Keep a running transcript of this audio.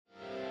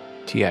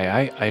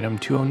TII Item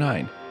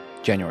 209,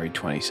 January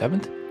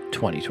 27th,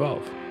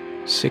 2012.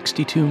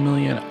 62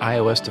 million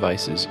iOS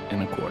devices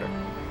in a quarter.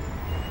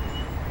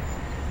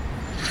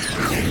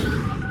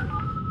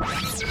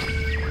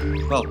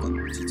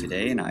 Welcome to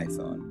Today in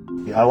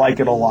iPhone. I like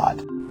it a lot.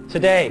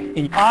 Today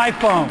in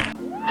iPhone.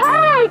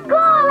 Hey, Google!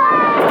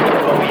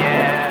 Oh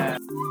yeah!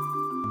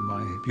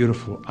 My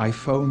beautiful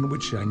iPhone,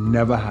 which I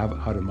never have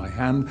out of my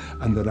hand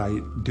and that I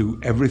do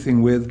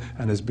everything with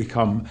and has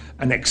become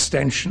an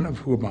extension of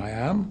who I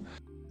am.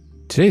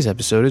 Today's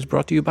episode is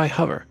brought to you by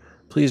Hover.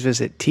 Please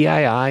visit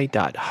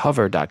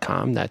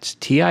tii.hover.com, that's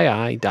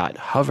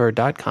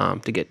tii.hover.com,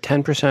 to get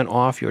 10%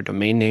 off your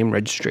domain name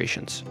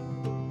registrations.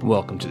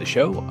 Welcome to the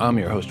show. I'm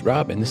your host,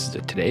 Rob, and this is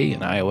the Today in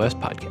iOS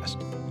podcast.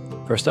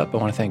 First up, I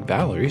want to thank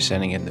Valerie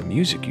sending in the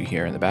music you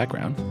hear in the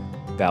background.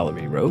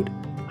 Valerie wrote,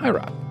 "Hi,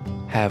 Rob.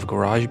 Have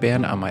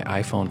GarageBand on my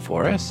iPhone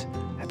 4S.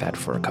 I've had it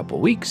for a couple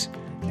weeks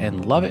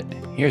and love it.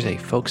 Here's a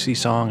folksy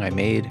song I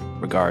made.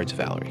 Regards,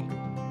 Valerie."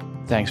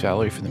 Thanks,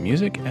 Valerie, for the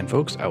music, and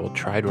folks, I will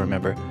try to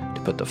remember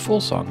to put the full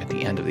song at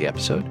the end of the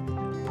episode.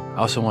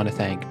 I also want to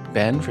thank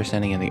Ben for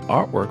sending in the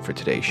artwork for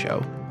today's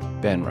show.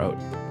 Ben wrote,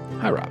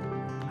 "Hi, Rob.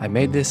 I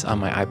made this on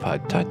my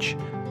iPod Touch.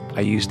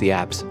 I used the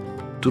apps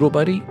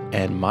DoodleBuddy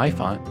and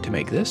MyFont to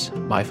make this.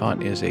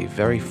 MyFont is a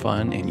very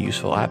fun and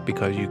useful app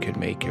because you can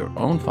make your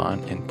own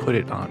font and put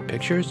it on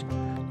pictures.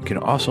 You can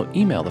also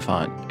email the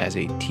font as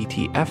a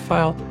TTF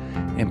file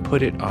and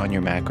put it on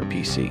your Mac or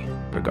PC.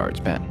 Regards,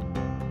 Ben."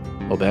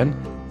 Well, Ben,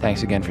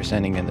 thanks again for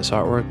sending in this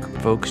artwork.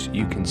 Folks,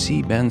 you can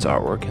see Ben's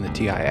artwork in the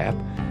TI app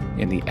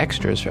in the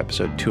extras for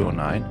episode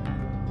 209,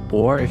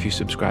 or if you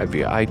subscribe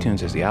via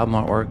iTunes as the album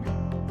artwork,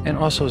 and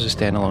also as a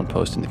standalone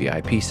post in the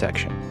VIP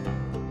section.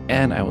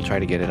 And I will try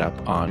to get it up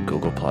on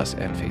Google Plus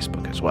and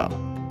Facebook as well.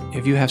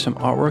 If you have some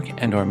artwork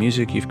and or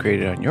music you've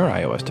created on your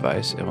iOS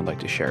device and would like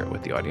to share it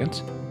with the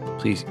audience,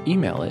 please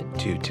email it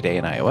to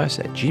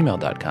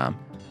todayinios@gmail.com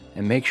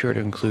and make sure to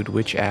include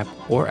which app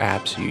or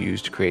apps you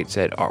use to create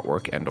said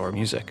artwork and or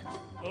music.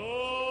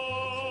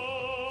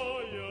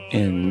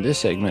 In this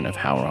segment of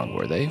How Wrong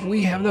Were They,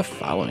 we have the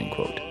following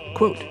quote.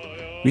 Quote,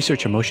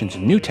 "Research Emotion's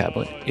new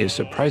tablet is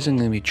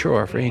surprisingly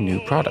mature for a new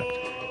product,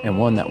 and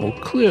one that will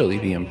clearly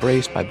be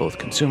embraced by both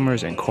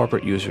consumers and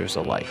corporate users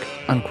alike."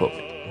 Unquote.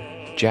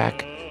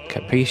 Jack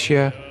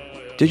Capricia,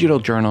 Digital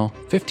Journal,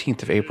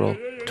 15th of April,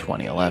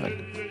 2011.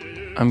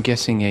 I'm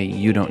guessing a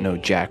 "you don't know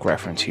Jack"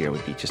 reference here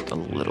would be just a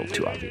little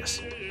too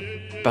obvious.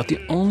 About the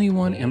only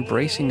one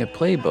embracing a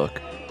playbook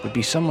would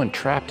be someone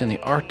trapped in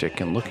the Arctic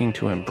and looking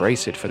to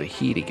embrace it for the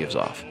heat it gives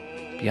off.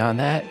 Beyond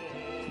that,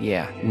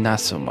 yeah,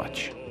 not so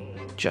much.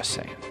 Just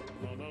saying.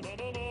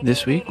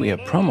 This week we have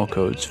promo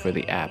codes for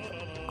the app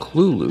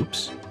Clue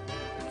Loops.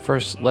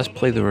 First, let's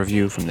play the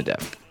review from the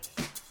dev.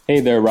 Hey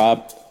there,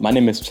 Rob. My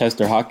name is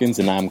Chester Hawkins,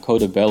 and I'm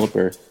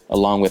co-developer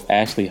along with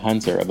Ashley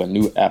Hunter of a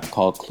new app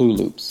called Clue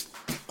Loops.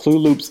 Clue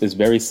Loops is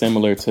very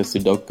similar to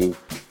Sudoku.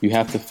 You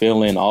have to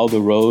fill in all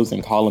the rows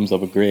and columns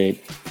of a grid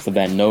so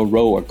that no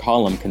row or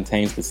column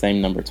contains the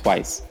same number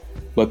twice.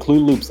 But Clue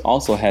Loops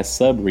also has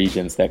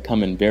sub-regions that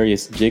come in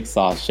various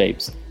jigsaw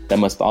shapes that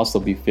must also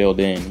be filled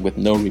in with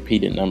no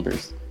repeated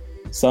numbers.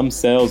 Some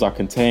cells are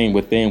contained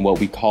within what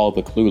we call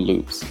the clue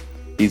loops.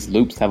 These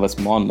loops have a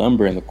small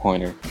number in the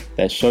corner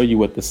that show you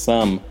what the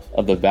sum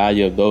of the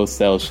value of those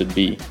cells should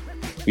be.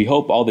 We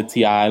hope all the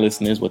TII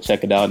listeners will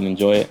check it out and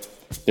enjoy it.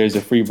 There's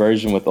a free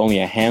version with only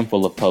a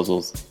handful of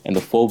puzzles, and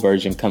the full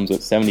version comes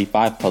with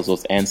 75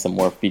 puzzles and some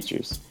more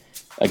features.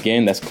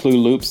 Again, that's Clue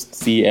Loops,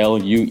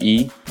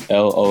 CLUELOOPS.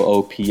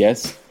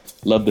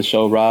 Love the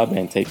show, Rob,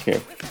 and take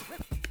care.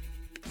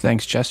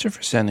 Thanks, Chester,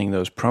 for sending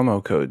those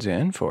promo codes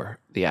in for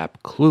the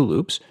app Clue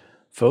Loops.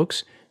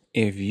 Folks,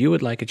 if you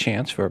would like a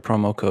chance for a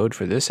promo code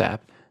for this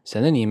app,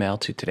 send an email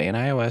to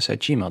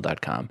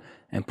todayinios@gmail.com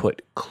and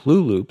put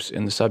Clue Loops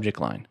in the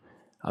subject line.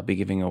 I'll be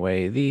giving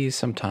away these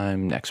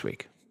sometime next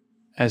week.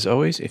 As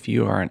always, if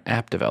you are an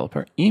app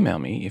developer, email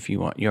me if you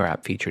want your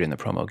app featured in the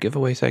promo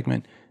giveaway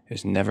segment.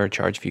 There's never a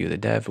charge for you, the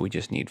dev. We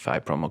just need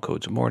 5 promo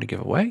codes or more to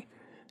give away.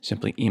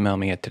 Simply email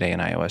me at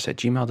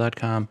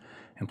todayinios@gmail.com,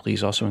 and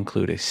please also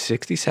include a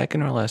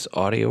 60-second or less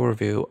audio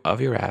review of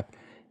your app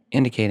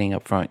indicating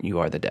up front you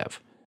are the dev.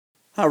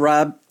 Hi,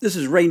 Rob. This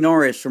is Ray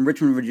Norris from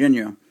Richmond,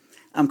 Virginia.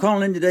 I'm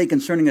calling in today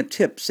concerning a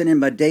tip sent in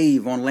by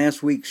Dave on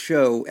last week's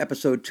show,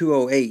 episode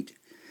 208.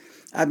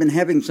 I've been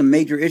having some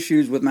major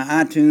issues with my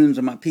iTunes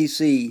and my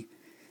PC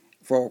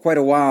for quite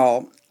a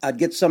while. I'd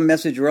get some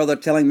message or other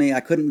telling me I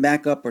couldn't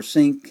back up or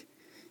sync,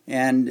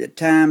 and at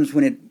times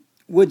when it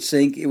would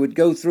sync, it would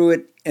go through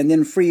it and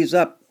then freeze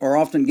up, or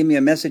often give me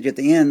a message at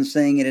the end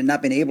saying it had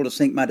not been able to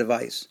sync my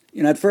device.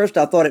 At first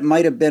I thought it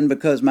might have been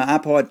because my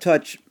iPod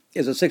Touch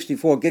is a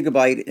 64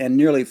 gigabyte and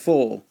nearly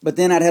full. But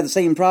then I'd have the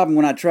same problem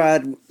when I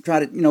tried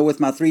it, with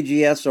my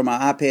 3GS or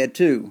my iPad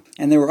 2.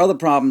 And there were other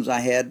problems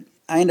I had.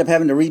 I ended up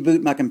having to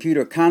reboot my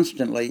computer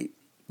constantly,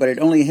 but it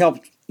only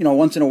helped,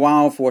 once in a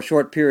while for a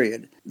short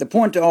period. The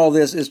point to all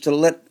this is to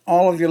let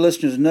all of your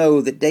listeners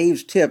know that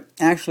Dave's tip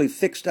actually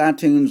fixed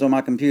iTunes on my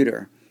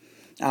computer.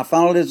 I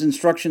followed his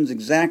instructions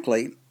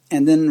exactly,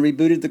 and then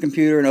rebooted the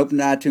computer and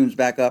opened iTunes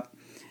back up.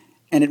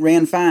 And it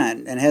ran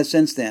fine and has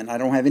since then. I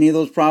don't have any of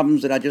those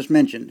problems that I just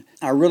mentioned.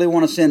 I really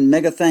want to send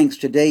mega thanks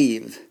to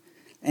Dave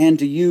and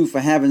to you for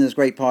having this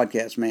great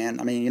podcast, man.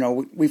 I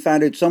mean, we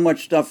found out so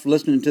much stuff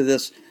listening to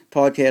this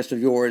podcast of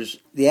yours.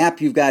 The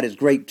app you've got is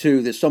great,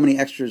 too. There's so many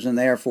extras in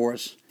there for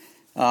us.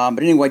 But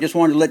anyway, just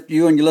wanted to let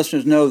you and your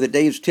listeners know that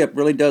Dave's tip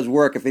really does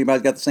work if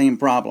anybody's got the same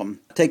problem.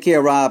 Take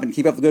care, Rob, and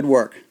keep up the good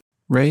work.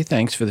 Ray,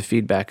 thanks for the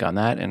feedback on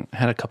that, and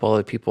had a couple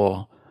other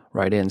people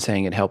write in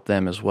saying it helped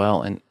them as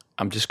well. And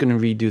I'm just going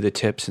to redo the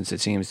tip since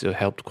it seems to have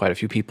helped quite a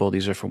few people.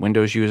 These are for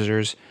Windows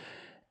users.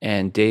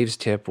 And Dave's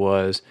tip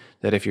was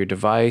that if your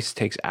device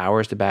takes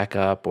hours to back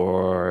up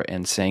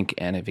and sync,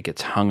 and if it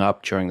gets hung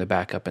up during the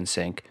backup and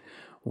sync,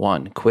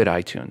 1, quit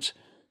iTunes.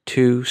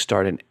 2,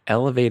 start an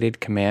elevated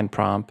command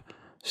prompt,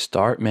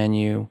 start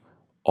menu,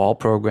 all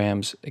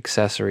programs,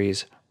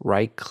 accessories,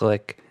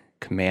 right-click,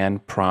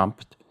 command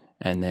prompt,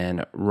 and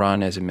then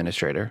run as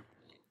administrator.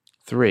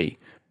 3,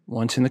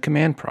 once in the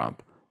command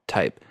prompt,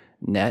 type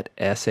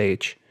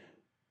netsh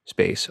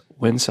space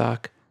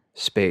winsock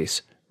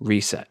space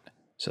reset.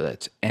 So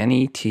that's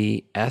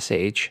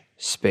netsh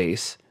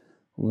space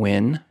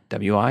win,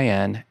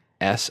 WINSOCK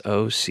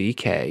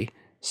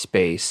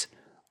space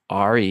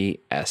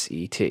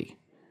RESET.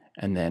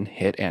 And then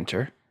hit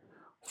enter.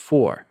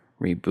 4,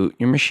 reboot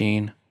your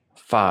machine.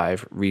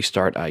 5,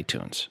 restart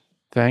iTunes.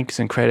 Thanks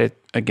and credit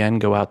again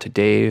go out to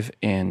Dave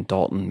in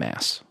Dalton,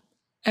 Mass.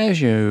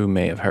 As you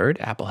may have heard,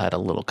 Apple had a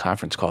little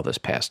conference call this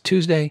past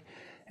Tuesday,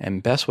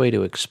 and best way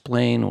to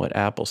explain what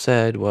Apple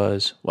said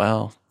was,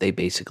 well, they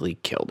basically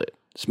killed it,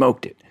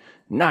 smoked it,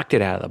 knocked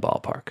it out of the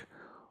ballpark,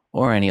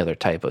 or any other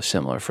type of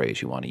similar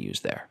phrase you want to use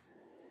there.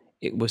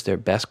 It was their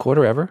best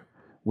quarter ever,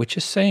 which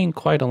is saying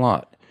quite a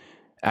lot.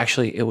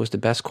 Actually, it was the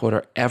best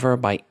quarter ever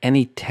by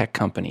any tech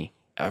company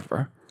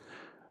ever.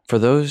 For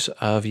those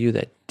of you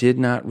that did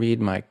not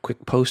read my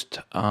quick post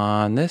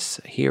on this,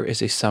 here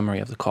is a summary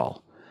of the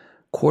call.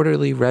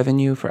 Quarterly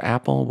revenue for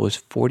Apple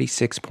was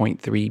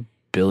 $46.3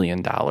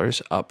 billion,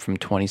 up from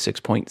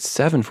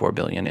 $26.74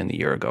 billion in the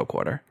year-ago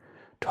quarter.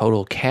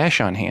 Total cash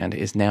on hand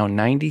is now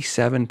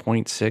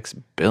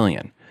 $97.6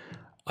 billion,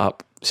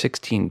 up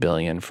 $16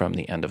 billion from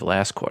the end of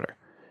last quarter.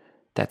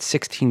 That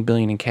 $16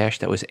 billion in cash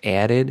that was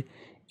added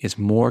is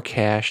more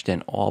cash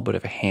than all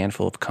but a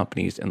handful of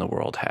companies in the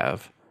world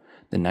have.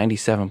 The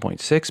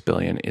 $97.6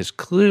 billion is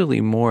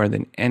clearly more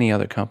than any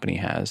other company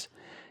has.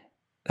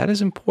 That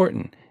is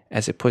important,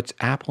 as it puts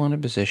Apple in a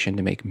position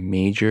to make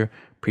major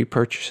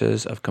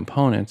pre-purchases of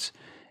components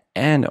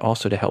and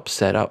also to help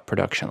set up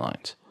production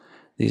lines.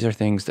 These are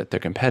things that their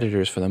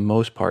competitors, for the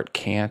most part,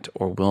 can't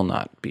or will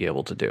not be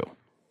able to do.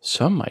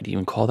 Some might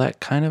even call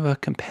that kind of a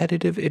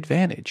competitive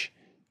advantage,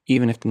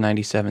 even if the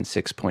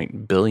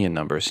 $97.6 billion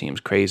number seems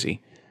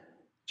crazy.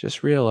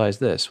 Just realize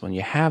this, when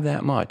you have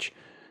that much,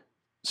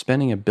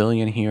 spending $1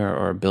 billion here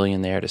or $1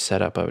 billion there to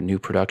set up a new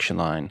production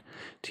line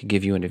to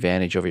give you an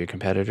advantage over your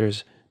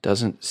competitors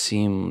doesn't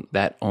seem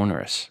that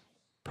onerous.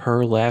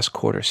 Per last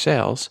quarter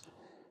sales,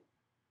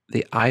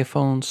 the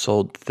iPhone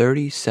sold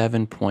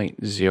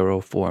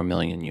 37.04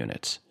 million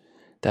units.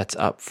 That's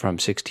up from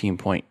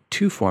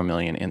 16.24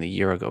 million in the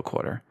year-ago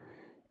quarter.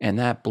 And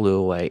that blew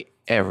away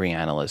every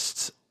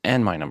analyst's,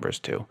 and my numbers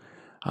too.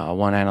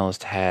 One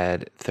analyst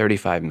had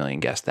 35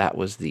 million guessed. That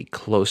was the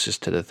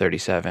closest to the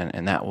 37,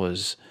 and that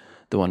was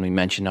the one we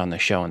mentioned on the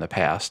show in the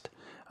past.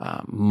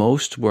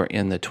 Most were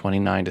in the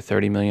 29 to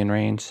 30 million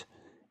range.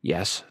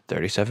 Yes,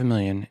 37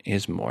 million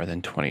is more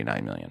than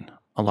 29 million.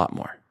 A lot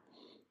more.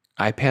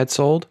 iPad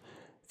sold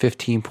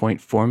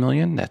 15.4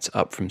 million. That's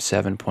up from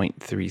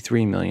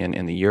 7.33 million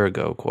in the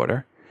year-ago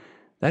quarter.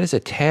 That is a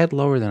tad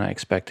lower than I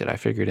expected. I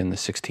figured in the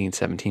 16,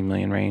 17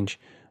 million range,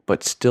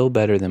 but still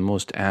better than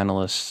most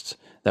analysts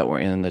that were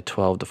in the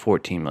 12 to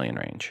 14 million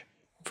range.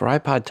 For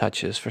iPod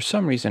Touches, for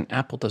some reason,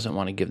 Apple doesn't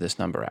want to give this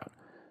number out.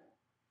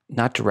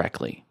 Not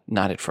directly,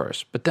 not at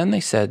first. But then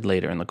they said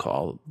later in the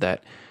call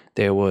that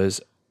there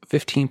was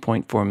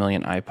 15.4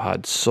 million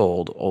iPods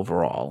sold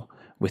overall,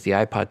 with the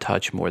iPod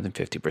Touch more than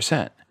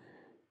 50%.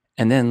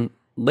 And then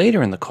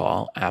later in the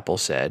call, Apple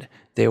said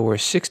there were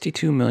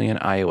 62 million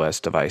iOS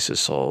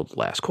devices sold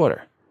last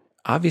quarter.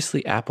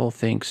 Obviously, Apple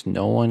thinks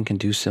no one can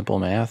do simple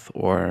math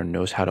or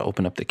knows how to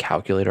open up the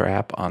calculator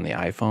app on the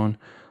iPhone.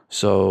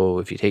 So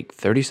if you take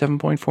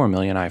 37.4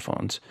 million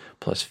iPhones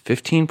plus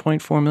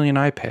 15.4 million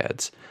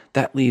iPads,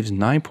 that leaves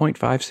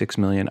 9.56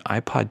 million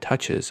iPod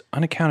Touches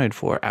unaccounted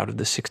for out of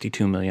the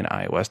 62 million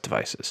iOS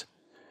devices,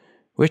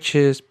 which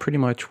is pretty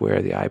much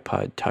where the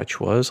iPod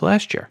Touch was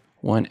last year,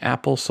 when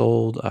Apple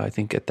sold, I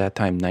think at that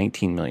time,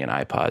 19 million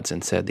iPods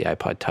and said the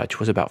iPod Touch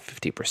was about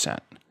 50%.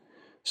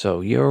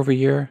 So year over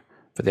year,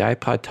 for the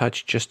iPod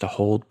Touch just to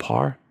hold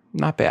par,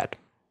 not bad.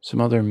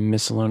 Some other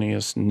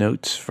miscellaneous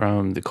notes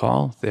from the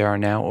call. There are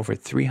now over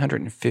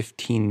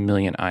 315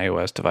 million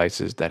iOS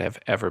devices that have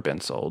ever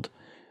been sold.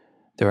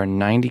 There are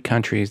 90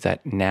 countries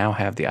that now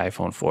have the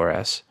iPhone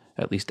 4S,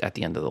 at least at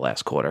the end of the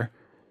last quarter.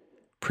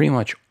 Pretty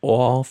much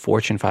all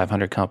Fortune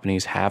 500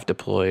 companies have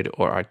deployed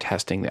or are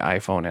testing the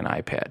iPhone and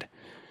iPad.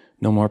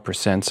 No more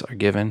percents are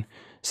given.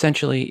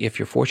 Essentially, if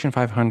your Fortune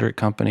 500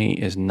 company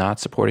is not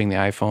supporting the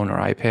iPhone or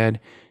iPad,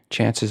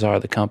 chances are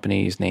the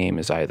company's name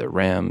is either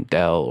RIM,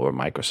 Dell, or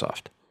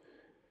Microsoft.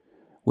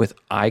 With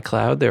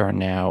iCloud, there are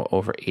now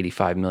over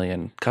 85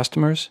 million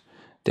customers.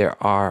 There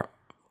are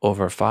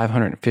over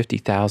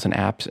 550,000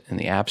 apps in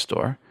the App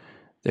Store.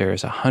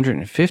 There's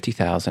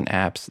 150,000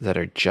 apps that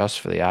are just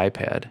for the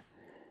iPad.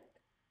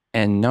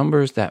 And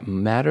numbers that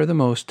matter the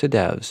most to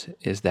devs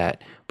is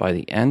that by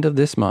the end of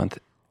this month,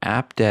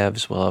 app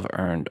devs will have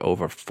earned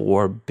over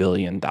 $4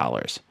 billion.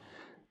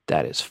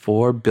 That is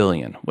 $4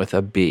 billion with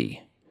a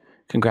B.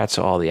 Congrats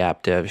to all the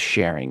app devs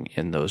sharing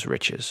in those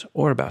riches,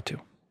 or about to.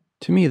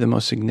 To me, the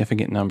most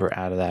significant number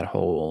out of that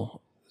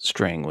whole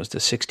string was the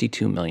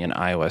 62 million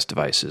iOS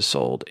devices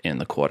sold in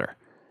the quarter.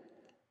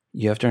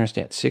 You have to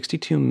understand,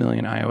 62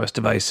 million iOS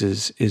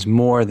devices is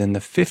more than the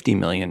 50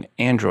 million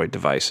Android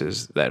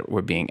devices that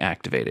were being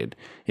activated,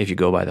 if you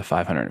go by the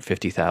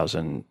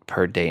 550,000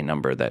 per day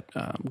number that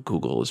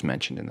Google has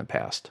mentioned in the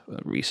past,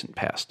 recent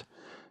past.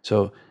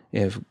 So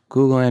if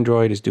Google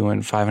Android is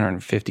doing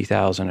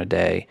 550,000 a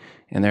day,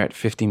 and they're at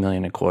 50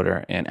 million a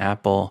quarter, and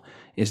Apple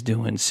is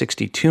doing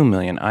 62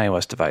 million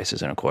iOS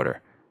devices in a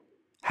quarter,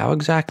 how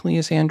exactly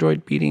is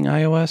Android beating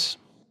iOS?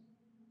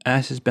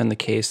 As has been the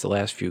case the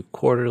last few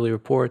quarterly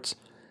reports,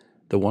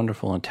 the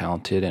wonderful and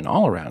talented and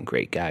all-around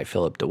great guy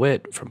Philip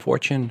DeWitt from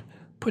Fortune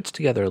puts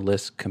together a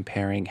list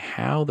comparing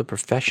how the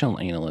professional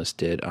analysts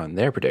did on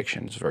their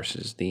predictions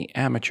versus the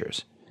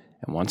amateurs.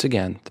 And once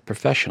again, the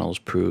professionals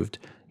proved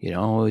you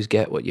don't always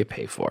get what you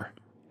pay for,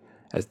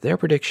 as their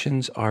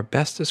predictions are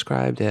best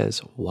described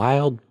as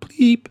wild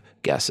bleep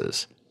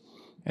guesses,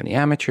 and the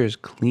amateurs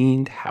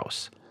cleaned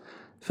house.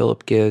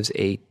 Philip gives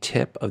a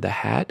tip of the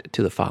hat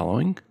to the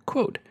following,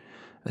 quote,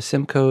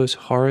 Simcoe's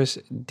Horace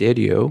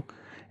Didio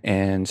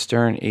and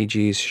Stern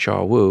AG's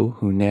Shaw Wu,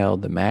 who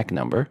nailed the MAC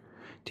number.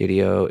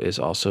 Didio is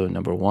also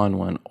number one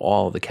when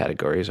all the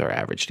categories are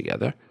averaged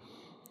together.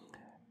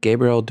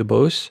 Gabriel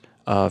Dubose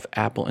of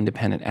Apple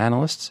Independent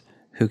Analysts,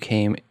 who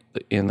came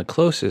in the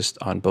closest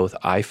on both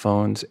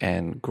iPhones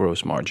and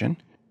gross margin.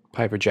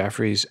 Piper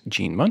Jaffray's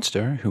Gene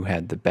Munster, who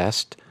had the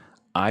best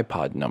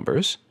iPod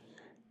numbers.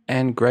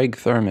 And Greg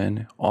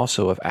Thurman,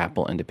 also of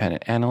Apple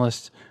Independent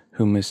Analysts,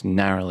 who missed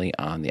narrowly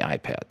on the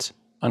iPads,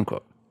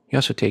 unquote. He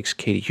also takes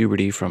Katie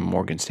Huberty from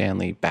Morgan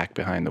Stanley back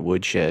behind the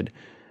woodshed,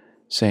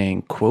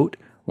 saying, quote,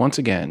 once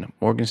again,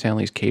 Morgan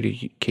Stanley's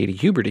Katie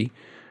Huberty,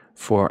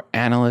 for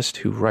analyst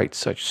who writes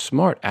such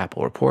smart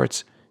Apple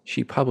reports,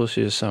 she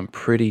publishes some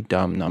pretty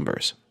dumb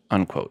numbers,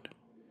 unquote.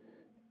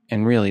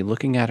 And really,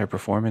 looking at her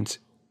performance,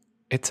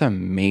 it's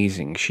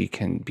amazing she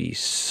can be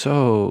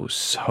so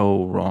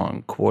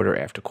wrong quarter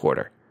after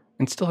quarter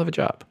and still have a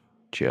job.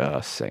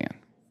 Just saying.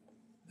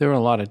 There were a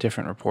lot of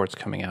different reports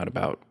coming out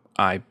about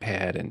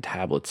iPad and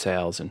tablet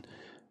sales, and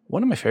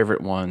one of my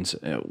favorite ones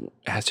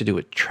has to do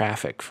with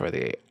traffic for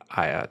the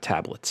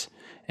tablets,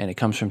 and it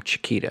comes from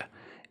Chiquita.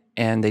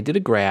 And they did a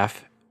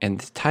graph,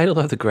 and the title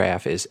of the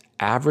graph is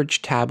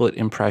Average Tablet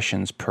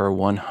Impressions per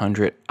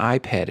 100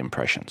 iPad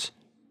Impressions.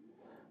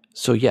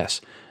 So yes,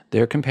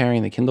 they're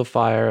comparing the Kindle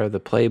Fire, the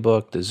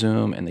Playbook, the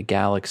Zoom, and the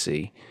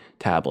Galaxy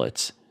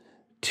tablets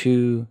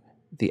to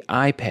the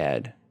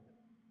iPad.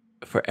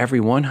 For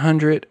every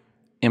 100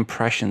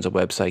 impressions a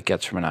website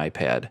gets from an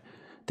iPad,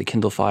 the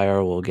Kindle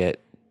Fire will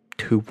get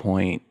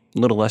a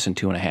little less than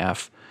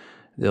 2.5.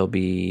 There'll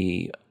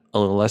be a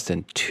little less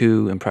than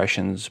 2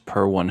 impressions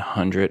per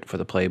 100 for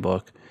the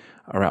Playbook,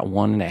 around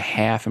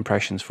 1.5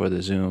 impressions for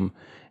the Zoom,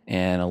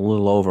 and a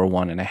little over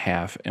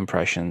 1.5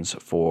 impressions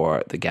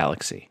for the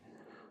Galaxy.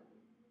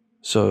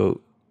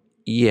 So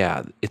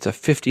yeah, it's a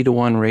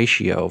 50-to-1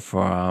 ratio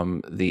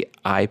from the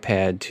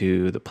iPad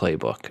to the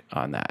Playbook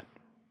on that.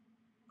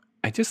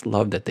 I just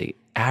love that they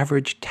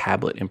average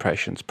tablet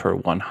impressions per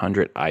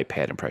 100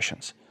 iPad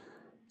impressions.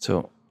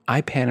 So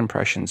iPad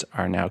impressions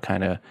are now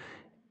kind of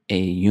a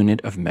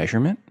unit of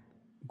measurement.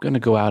 I'm going to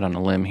go out on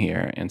a limb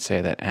here and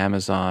say that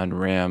Amazon,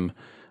 RIM,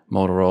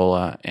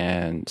 Motorola,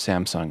 and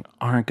Samsung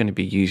aren't going to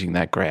be using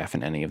that graph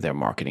in any of their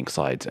marketing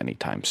slides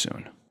anytime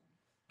soon.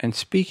 And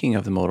speaking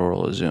of the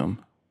Motorola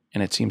Zoom,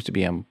 and it seems to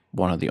be I'm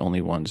one of the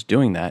only ones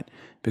doing that,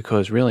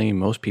 because really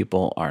most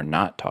people are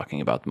not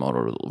talking about the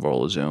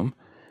Motorola Zoom,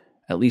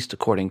 at least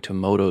according to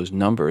Moto's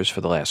numbers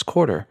for the last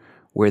quarter,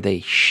 where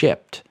they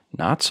shipped,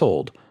 not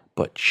sold,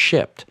 but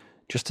shipped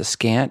just a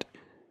scant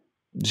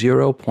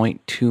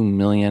 0.2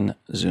 million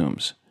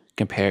Zooms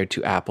compared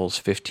to Apple's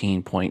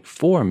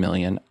 15.4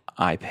 million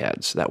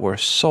iPads that were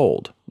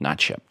sold,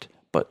 not shipped,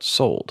 but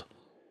sold.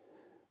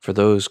 For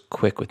those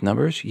quick with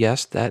numbers,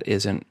 yes, that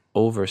is an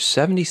over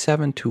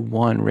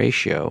 77-to-1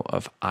 ratio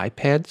of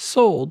iPads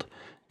sold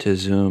to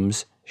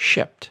Zooms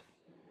shipped.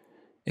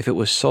 If it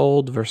was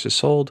sold versus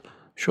sold,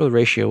 sure, the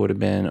ratio would have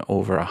been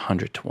over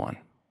 100-to-1.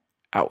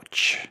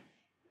 Ouch.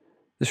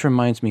 This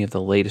reminds me of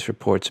the latest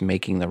reports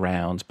making the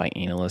rounds by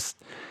analysts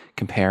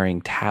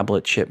comparing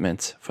tablet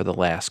shipments for the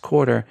last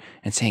quarter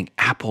and saying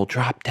Apple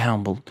dropped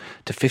down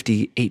to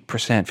 58%,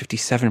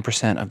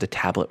 57% of the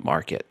tablet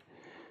market.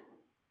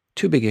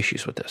 Two big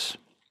issues with this.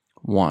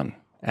 One,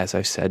 as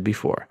I've said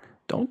before,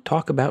 don't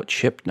talk about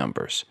chip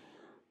numbers.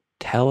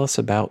 Tell us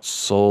about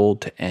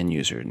sold to end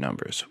user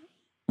numbers,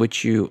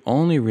 which you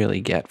only really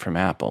get from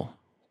Apple.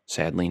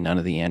 Sadly, none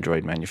of the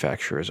Android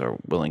manufacturers are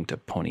willing to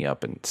pony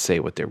up and say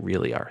what they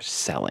really are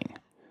selling.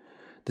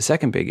 The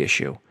second big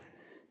issue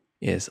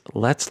is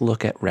let's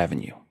look at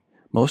revenue.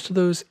 Most of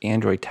those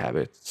Android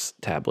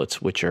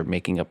tablets, which are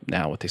making up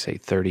now what they say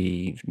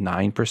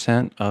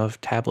 39%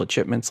 of tablet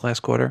shipments last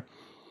quarter,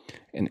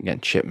 and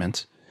again,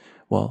 shipments,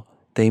 well,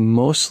 they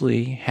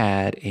mostly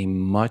had a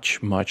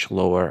much, much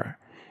lower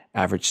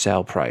average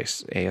sale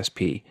price, ASP,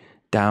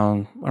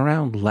 down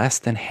around less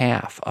than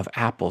half of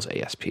Apple's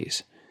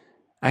ASPs.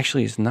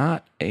 Actually, it's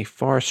not a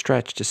far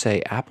stretch to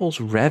say Apple's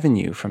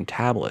revenue from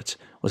tablets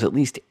was at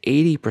least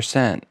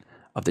 80%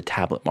 of the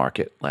tablet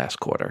market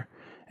last quarter,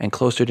 and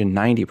closer to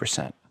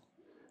 90%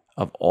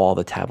 of all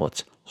the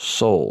tablets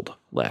sold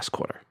last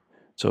quarter.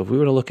 So if we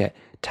were to look at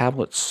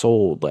tablets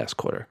sold last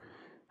quarter,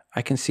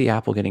 I can see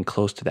Apple getting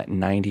close to that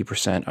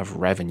 90% of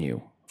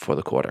revenue for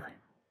the quarter.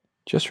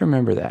 Just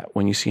remember that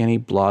when you see any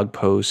blog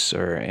posts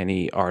or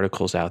any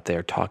articles out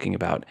there talking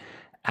about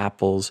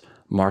Apple's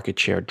market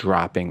share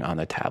dropping on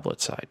the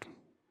tablet side.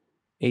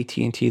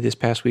 AT&T this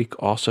past week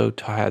also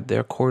had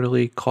their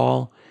quarterly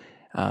call.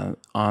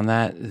 On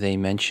that, they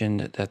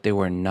mentioned that there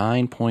were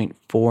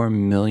 9.4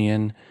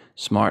 million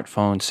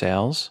smartphone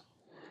sales.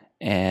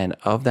 And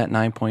of that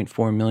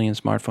 9.4 million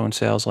smartphone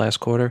sales last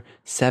quarter,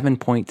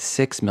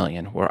 7.6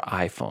 million were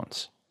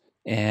iPhones.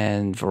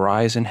 And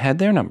Verizon had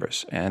their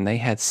numbers, and they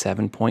had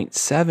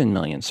 7.7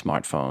 million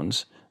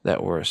smartphones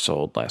that were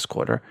sold last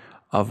quarter,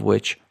 of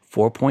which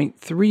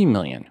 4.3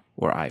 million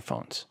were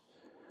iPhones.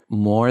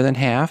 More than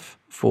half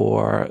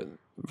for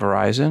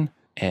Verizon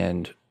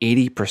and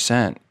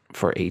 80%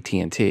 for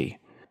AT&T.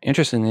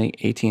 Interestingly,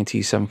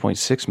 AT&T's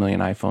 7.6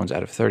 million iPhones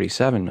out of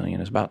 37 million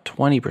is about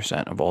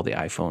 20% of all the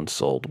iPhones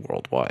sold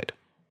worldwide.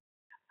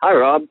 Hi,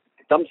 Rob.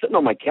 I'm sitting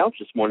on my couch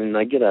this morning, and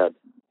I get a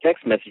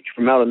text message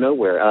from out of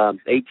nowhere.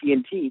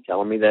 AT&T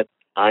telling me that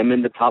I'm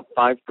in the top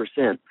 5%.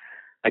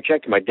 I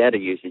checked my data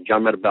usage.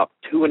 I'm at about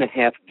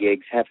 2.5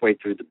 gigs halfway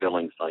through the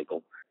billing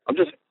cycle. I'm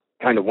just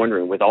kind of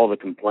wondering, with all the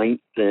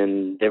complaints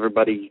and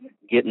everybody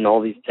getting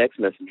all these text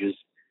messages,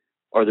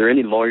 are there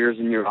any lawyers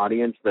in your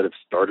audience that have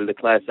started a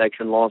class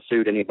action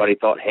lawsuit? Anybody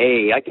thought,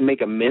 hey, I can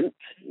make a mint,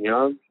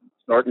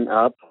 starting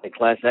up a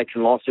class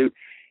action lawsuit?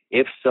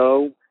 If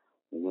so,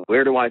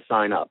 where do I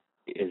sign up?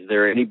 Is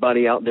there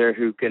anybody out there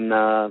who can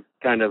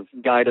kind of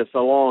guide us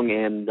along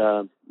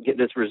and get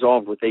this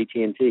resolved with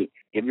AT&T?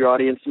 Give your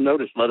audience some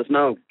notice. Let us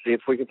know. See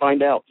if we can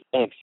find out.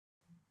 Thanks.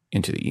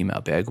 Into the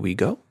email bag we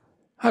go.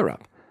 Hi,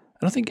 Rob.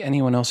 I don't think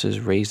anyone else has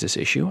raised this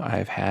issue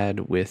I've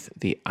had with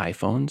the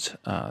iPhones,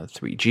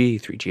 3G,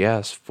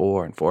 3GS,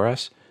 4, and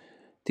 4S.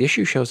 The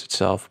issue shows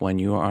itself when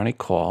you are on a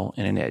call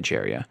in an edge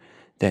area.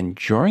 Then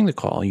during the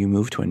call, you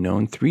move to a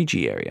known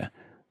 3G area.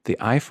 The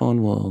iPhone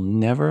will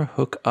never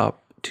hook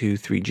up to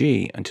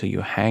 3G until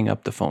you hang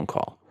up the phone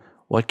call.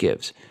 What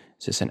gives?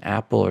 Is this an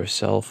Apple or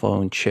cell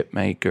phone chip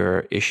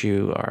maker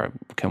issue, or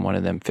can one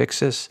of them fix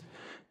this?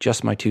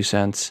 Just my 2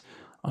 cents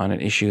on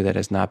an issue that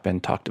has not been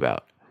talked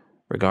about.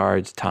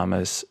 Regards,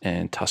 Thomas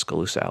in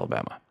Tuscaloosa,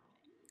 Alabama.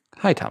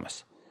 Hi,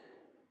 Thomas.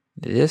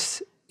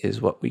 This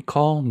is what we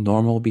call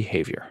normal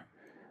behavior.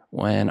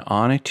 When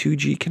on a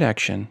 2G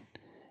connection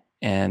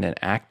and an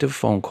active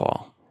phone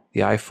call, the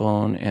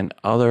iPhone and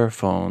other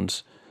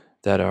phones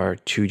that are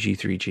 2G,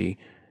 3G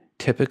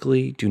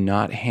typically do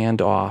not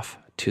hand off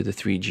to the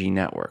 3G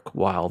network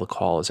while the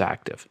call is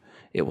active.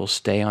 It will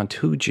stay on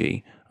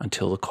 2G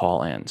until the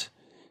call ends.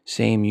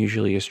 Same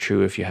usually is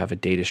true if you have a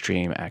data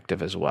stream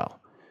active as well.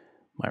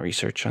 My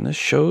research on this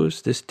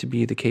shows this to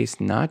be the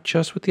case not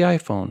just with the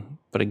iPhone,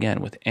 but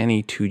again with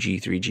any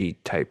 2G, 3G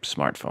type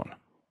smartphone.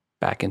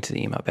 Back into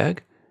the email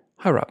bag.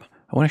 Hi, Rob.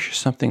 I want to share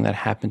something that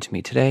happened to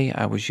me today.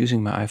 I was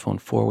using my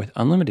iPhone 4 with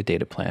unlimited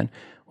data plan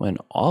when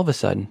all of a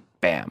sudden,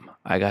 bam,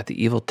 I got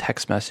the evil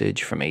text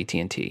message from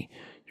AT&T.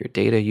 Your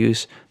data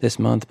use this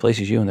month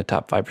places you in the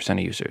top 5% of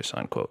users,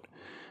 unquote.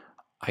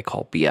 I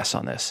call BS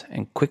on this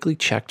and quickly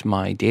checked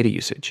my data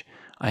usage.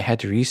 I had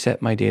to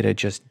reset my data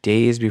just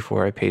days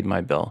before I paid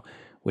my bill,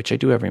 which I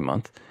do every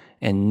month,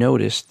 and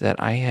noticed that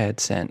I had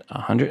sent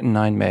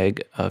 109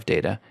 meg of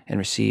data and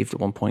received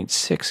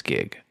 1.6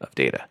 gig of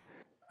data.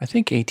 I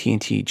think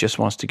AT&T just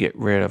wants to get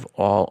rid of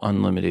all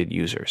unlimited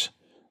users.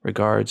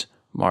 Regards,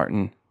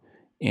 Martin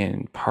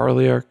in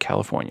Parlier,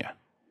 California.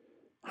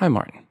 Hi,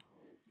 Martin.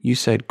 You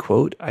said,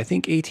 quote, I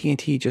think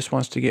AT&T just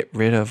wants to get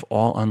rid of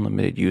all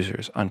unlimited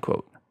users,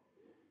 unquote.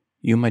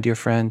 You, my dear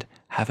friend,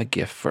 have a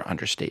gift for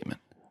understatement.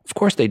 Of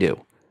course they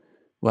do.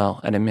 Well,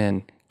 and I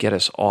mean, get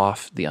us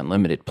off the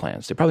unlimited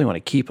plans. They probably want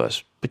to keep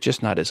us, but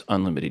just not as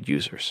unlimited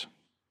users.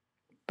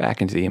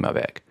 Back into the email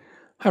bag.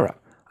 Hi, Rob.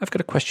 I've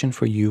got a question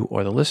for you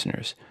or the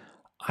listeners.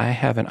 I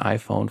have an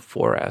iPhone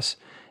 4S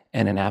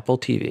and an Apple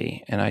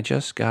TV, and I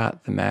just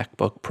got the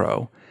MacBook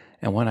Pro.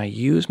 And when I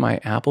use my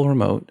Apple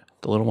remote,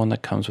 the little one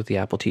that comes with the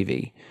Apple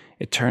TV,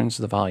 it turns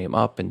the volume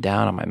up and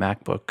down on my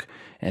MacBook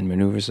and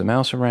maneuvers the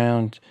mouse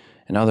around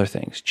and other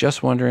things.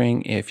 Just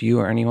wondering if you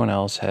or anyone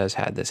else has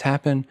had this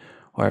happen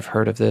or have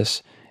heard of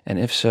this, and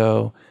if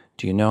so,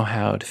 do you know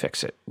how to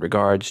fix it?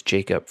 Regards,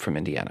 Jacob from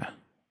Indiana.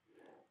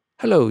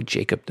 Hello,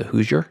 Jacob the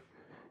Hoosier.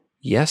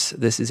 Yes,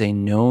 this is a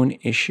known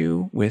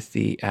issue with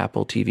the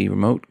Apple TV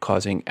remote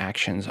causing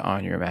actions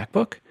on your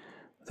MacBook.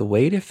 The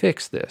way to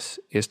fix this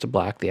is to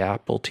block the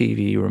Apple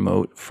TV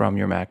remote from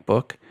your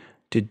MacBook.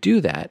 To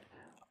do that,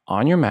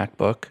 on your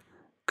MacBook,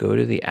 go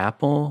to the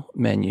Apple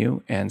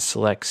menu and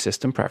select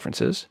System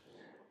Preferences.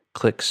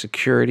 Click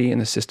Security in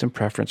the System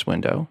Preference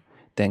window.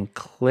 Then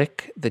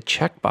click the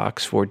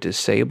checkbox for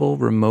Disable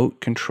Remote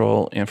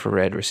Control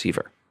Infrared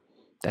Receiver.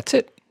 That's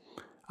it.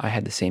 I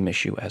had the same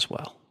issue as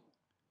well.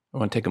 I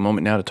want to take a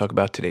moment now to talk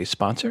about today's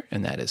sponsor,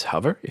 and that is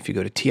Hover. If you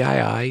go to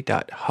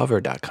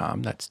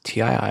tii.hover.com, that's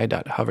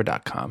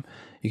tii.hover.com,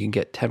 you can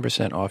get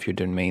 10% off your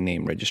domain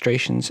name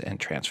registrations and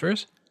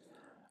transfers.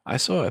 I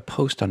saw a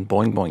post on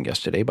Boing Boing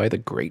yesterday by the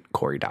great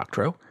Cory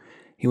Doctorow.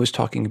 He was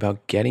talking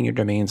about getting your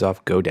domains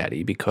off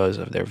GoDaddy because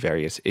of their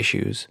various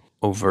issues,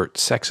 overt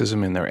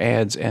sexism in their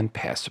ads, and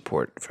past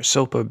support for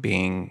SOPA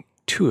being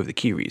two of the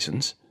key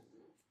reasons,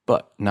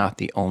 but not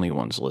the only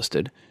ones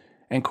listed.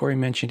 And Cory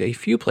mentioned a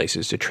few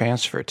places to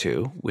transfer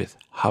to, with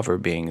Hover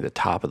being the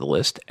top of the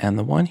list and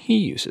the one he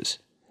uses.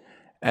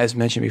 As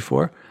mentioned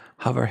before,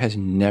 Hover has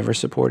never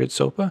supported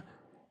SOPA,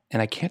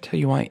 and I can't tell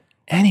you why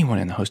anyone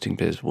in the hosting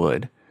biz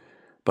would,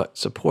 but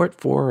support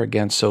for or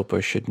against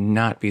SOPA should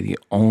not be the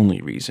only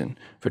reason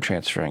for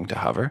transferring to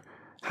Hover.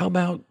 How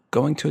about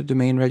going to a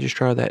domain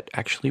registrar that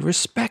actually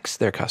respects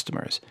their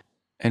customers,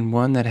 and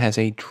one that has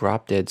a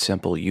drop-dead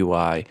simple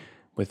UI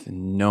with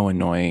no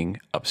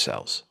annoying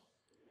upsells?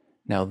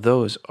 Now,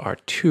 those are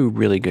two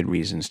really good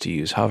reasons to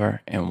use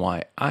Hover and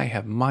why I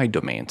have my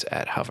domains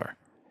at Hover.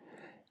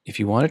 If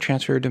you want to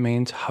transfer your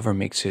domains, Hover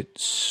makes it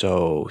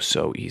so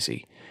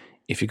easy.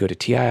 If you go to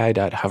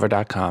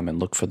tii.hover.com and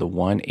look for the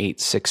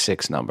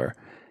 1866 number,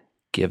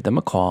 give them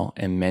a call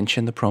and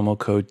mention the promo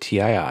code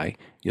TII,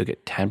 you'll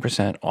get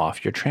 10%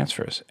 off your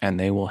transfers, and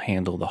they will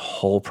handle the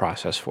whole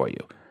process for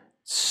you.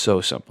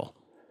 So simple.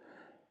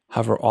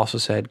 Hover also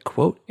said,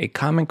 quote, "A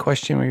common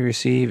question we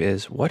receive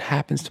is, what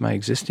happens to my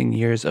existing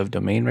years of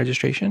domain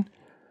registration?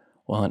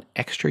 Well, an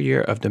extra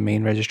year of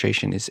domain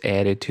registration is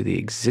added to the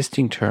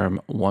existing term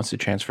once the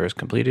transfer is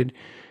completed,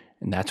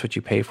 and that's what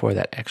you pay for,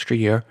 that extra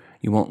year.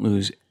 You won't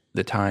lose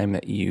the time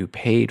that you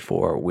paid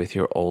for with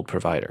your old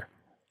provider,"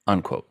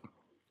 unquote.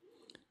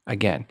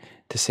 Again,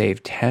 to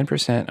save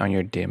 10% on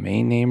your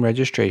domain name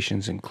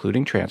registrations,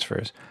 including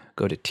transfers,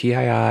 go to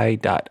tii.hover.com.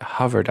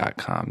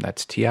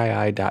 That's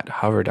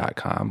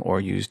tii.hover.com, or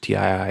use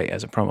TII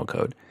as a promo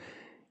code.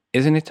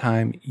 Isn't it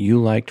time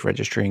you liked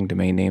registering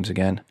domain names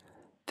again?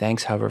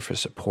 Thanks, Hover, for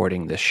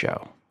supporting this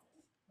show.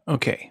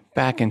 Okay,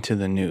 back into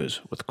the news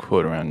with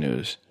Quote Around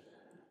News.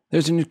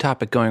 There's a new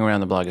topic going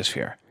around the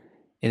blogosphere.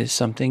 It is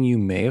something you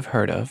may have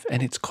heard of,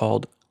 and it's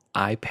called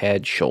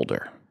iPad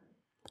shoulder.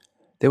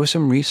 There was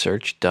some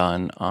research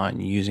done on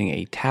using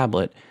a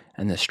tablet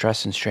and the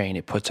stress and strain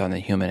it puts on the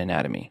human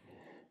anatomy.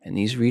 And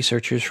these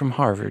researchers from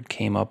Harvard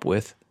came up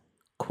with,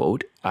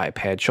 quote,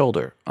 iPad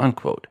shoulder,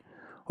 unquote.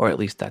 Or at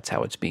least that's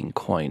how it's being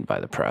coined by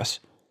the press.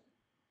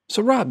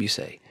 So Rob, you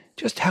say,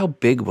 just how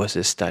big was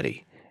this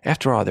study?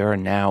 After all, there are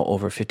now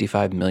over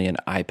 55 million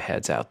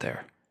iPads out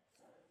there.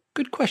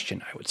 Good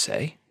question, I would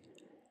say.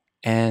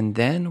 And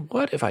then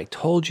what if I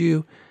told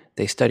you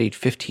they studied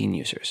 15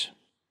 users?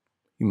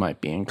 You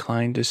might be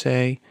inclined to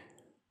say,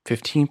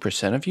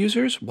 15% of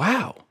users?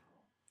 Wow.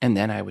 And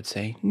then I would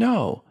say,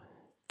 no,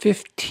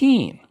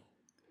 15.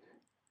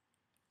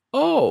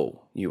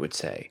 Oh, you would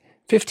say,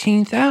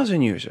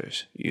 15,000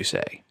 users, you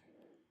say.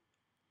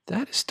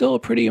 That is still a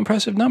pretty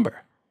impressive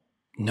number.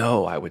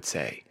 No, I would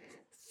say,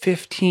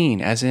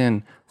 15, as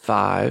in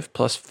 5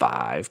 plus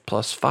 5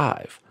 plus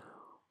 5.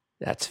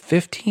 That's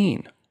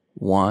 15,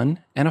 1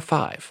 and a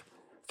 5,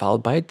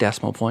 followed by a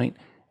decimal point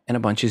and a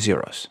bunch of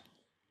zeros.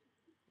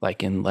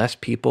 Like in less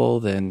people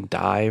than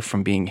die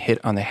from being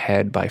hit on the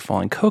head by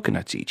falling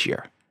coconuts each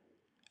year.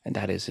 And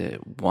that is a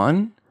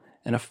 1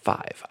 and a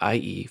 5,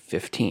 i.e.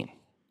 15.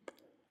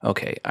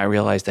 Okay, I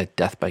realize that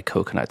death by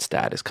coconut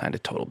stat is kind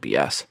of total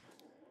BS.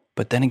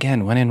 But then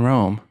again, when in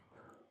Rome,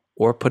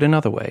 or put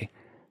another way,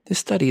 this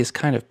study is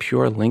kind of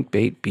pure link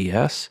bait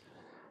BS.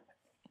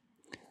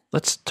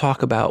 Let's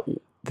talk about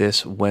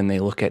this when they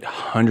look at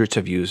hundreds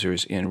of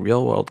users in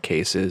real-world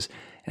cases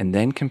and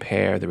then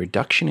compare the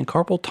reduction in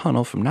carpal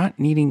tunnel from not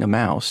needing a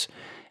mouse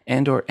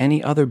and or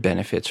any other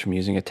benefits from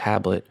using a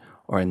tablet,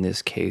 or in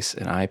this case,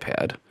 an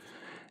iPad.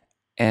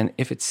 And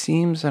if it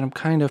seems that I'm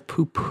kind of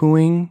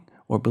poo-pooing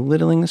or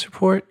belittling this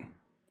report,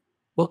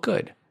 well,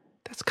 good.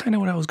 That's kind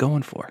of what I was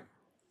going for.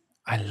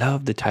 I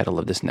love the title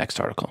of this next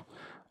article.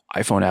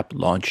 iPhone app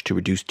launched to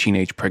reduce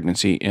teenage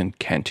pregnancy in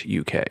Kent,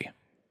 UK.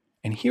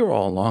 And here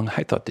all along,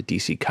 I thought the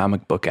DC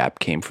comic book app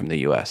came from the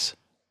US.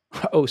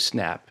 Oh,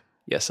 snap.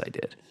 Yes, I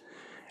did.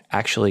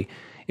 Actually,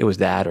 it was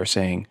that, or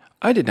saying,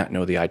 I did not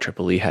know the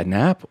IEEE had an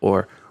app,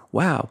 or,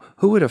 wow,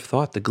 who would have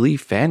thought the Glee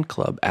fan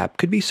club app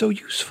could be so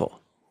useful?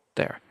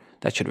 There,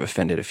 that should have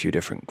offended a few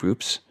different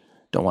groups.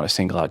 Don't want to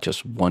single out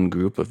just one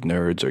group of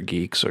nerds or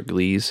geeks or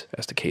glees,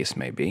 as the case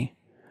may be.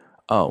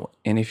 Oh,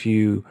 and if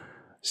you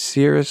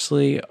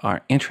seriously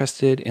are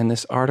interested in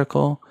this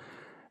article,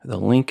 the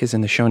link is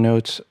in the show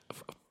notes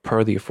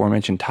per the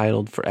aforementioned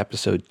title for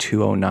episode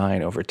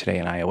 209 over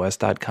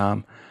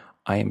todayinios.com.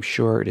 I am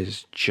sure it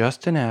is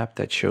just an app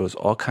that shows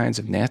all kinds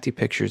of nasty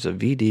pictures of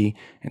VD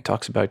and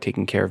talks about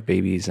taking care of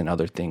babies and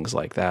other things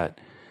like that,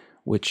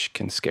 which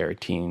can scare a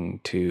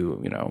teen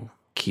to,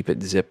 keep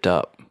it zipped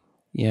up.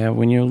 Yeah,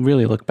 when you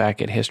really look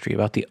back at history,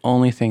 about the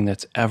only thing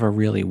that's ever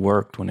really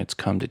worked when it's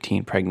come to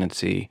teen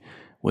pregnancy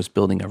was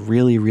building a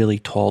really, really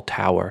tall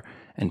tower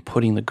and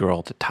putting the girl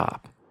at the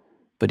top.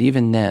 But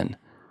even then,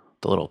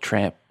 the little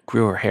tramp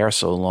grew her hair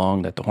so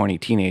long that the horny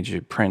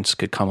teenager prince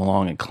could come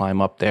along and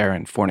climb up there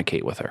and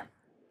fornicate with her.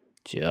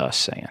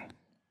 Just saying.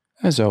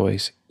 As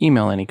always,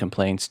 email any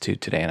complaints to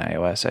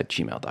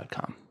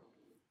todayinios@gmail.com.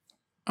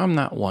 I'm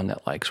not one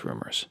that likes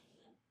rumors,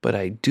 but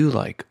I do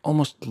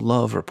almost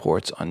love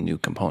reports on new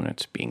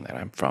components, being that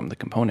I'm from the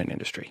component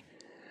industry,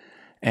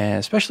 and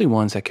especially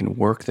ones that can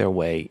work their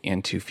way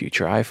into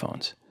future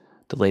iPhones.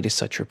 The latest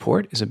such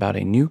report is about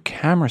a new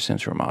camera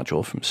sensor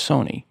module from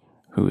Sony,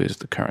 who is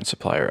the current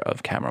supplier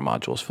of camera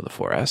modules for the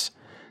 4S.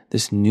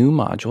 This new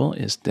module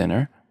is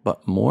thinner,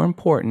 but more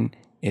important,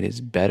 it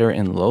is better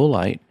in low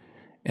light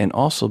and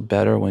also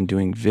better when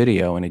doing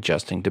video and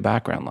adjusting to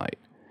background light.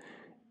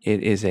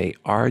 It is a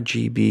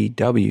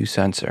RGBW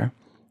sensor,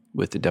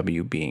 with the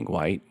W being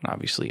white, and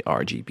obviously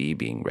RGB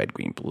being red,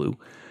 green, blue,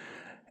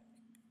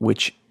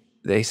 which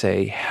they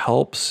say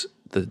helps,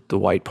 the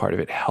white part of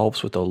it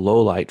helps with the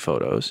low light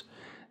photos.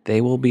 They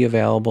will be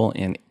available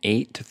in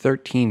 8 to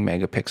 13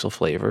 megapixel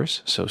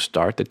flavors, so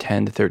start the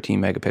 10 to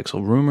 13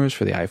 megapixel rumors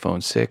for the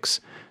iPhone 6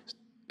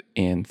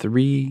 in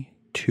 3,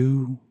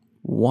 2,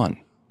 1.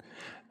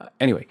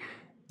 Anyway,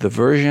 the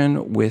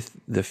version with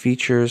the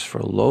features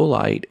for low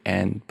light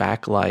and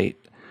backlight,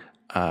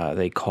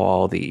 they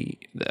call the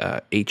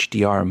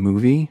HDR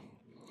movie.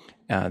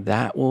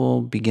 That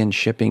will begin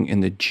shipping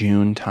in the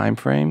June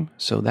timeframe,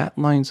 so that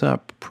lines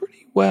up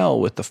pretty well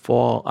with the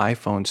fall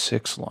iPhone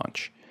 6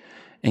 launch.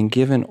 And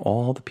given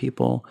all the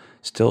people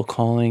still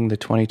calling the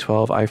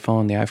 2012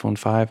 iPhone the iPhone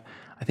 5,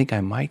 I think I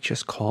might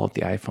just call it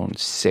the iPhone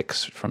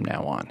 6 from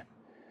now on.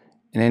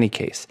 In any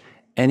case,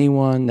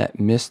 anyone that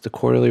missed the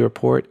quarterly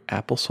report,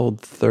 Apple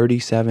sold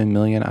 37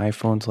 million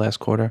iPhones last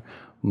quarter.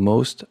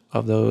 Most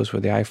of those were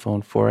the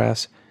iPhone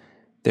 4S.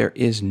 There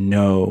is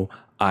no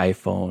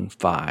iPhone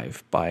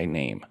 5 by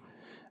name.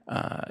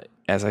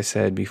 As I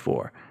said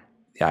before,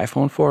 the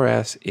iPhone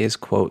 4S is,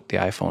 quote, the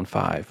iPhone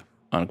 5,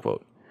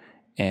 unquote.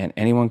 And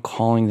anyone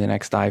calling the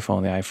next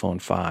iPhone the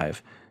iPhone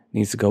 5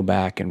 needs to go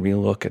back and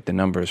relook at the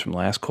numbers from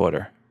last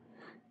quarter.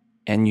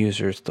 End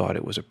users thought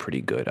it was a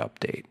pretty good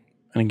update.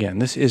 And again,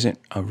 this isn't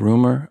a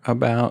rumor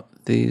about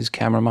these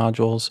camera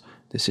modules.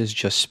 This is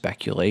just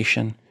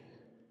speculation.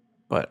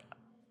 But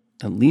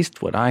at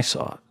least what I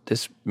saw,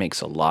 this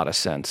makes a lot of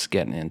sense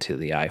getting into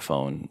the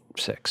iPhone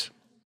 6.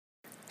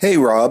 Hey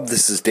Rob,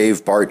 this is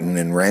Dave Barton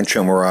in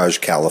Rancho Mirage,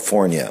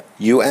 California.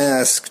 You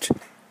asked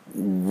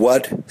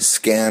what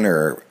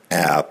scanner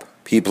app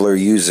people are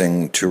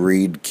using to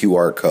read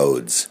QR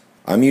codes.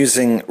 I'm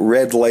using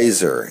Red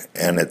Laser,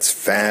 and it's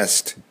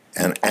fast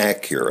and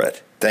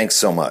accurate. Thanks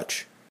so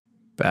much.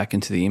 Back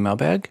into the email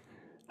bag.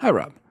 Hi,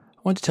 Rob.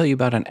 I want to tell you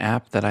about an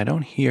app that I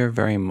don't hear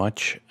very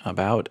much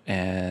about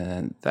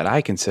and that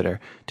I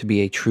consider to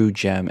be a true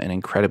gem and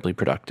incredibly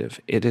productive.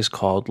 It is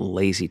called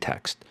Lazy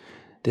Text.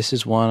 This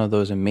is one of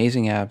those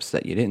amazing apps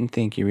that you didn't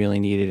think you really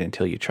needed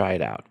until you try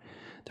it out.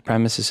 The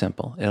premise is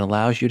simple. It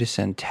allows you to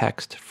send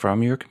text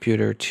from your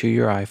computer to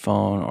your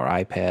iPhone or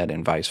iPad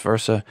and vice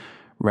versa,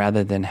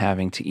 rather than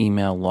having to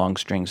email long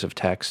strings of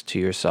text to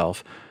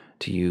yourself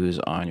to use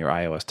on your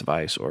iOS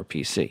device or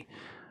PC.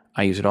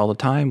 I use it all the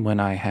time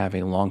when I have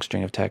a long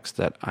string of text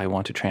that I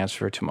want to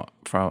transfer to my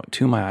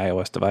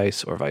iOS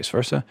device or vice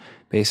versa.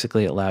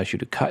 Basically, it allows you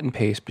to cut and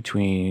paste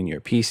between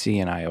your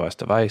PC and iOS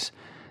device.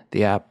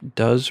 The app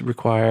does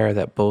require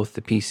that both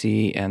the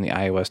PC and the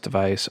iOS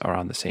device are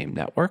on the same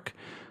network,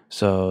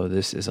 so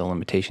this is a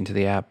limitation to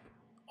the app,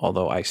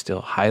 although I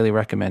still highly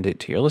recommend it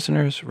to your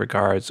listeners.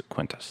 Regards,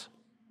 Quintus.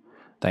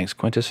 Thanks,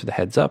 Quintus, for the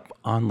heads up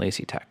on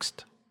Lazy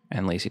Text.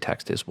 And Lazy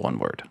Text is one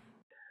word.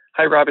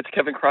 Hi, Rob. It's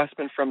Kevin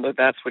Crossman from the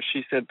That's What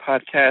She Said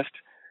podcast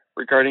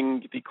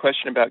regarding the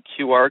question about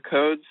QR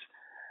codes.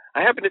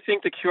 I happen to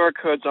think the QR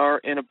codes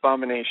are an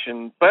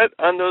abomination, but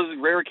on those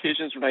rare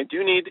occasions when I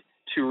do need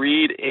to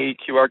read a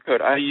QR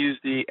code, I use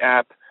the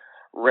app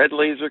Red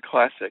Laser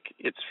Classic.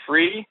 It's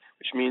free,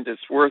 which means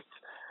it's worth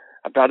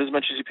about as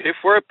much as you pay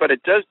for it, but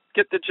it does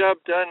get the job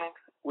done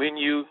when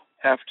you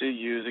have to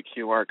use a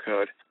QR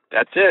code.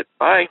 That's it.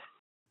 Bye.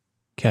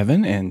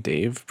 Kevin and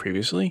Dave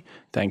previously,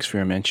 thanks for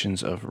your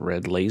mentions of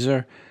Red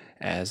Laser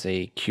as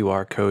a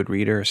QR code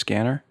reader or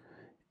scanner.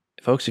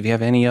 Folks, if you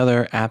have any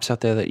other apps out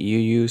there that you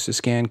use to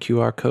scan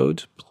QR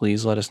codes,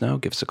 please let us know.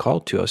 Give us a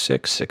call,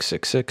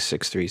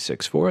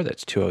 206-666-6364.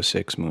 That's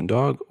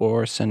 206-MOONDOG.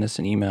 Or send us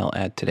an email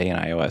at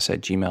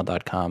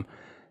todayinios@gmail.com.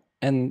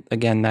 And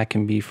again, that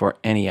can be for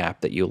any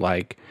app that you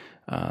like,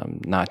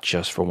 not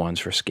just for ones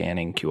for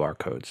scanning QR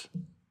codes.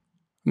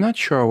 I'm not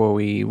sure where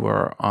we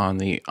were on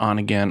the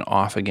on-again,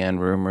 off-again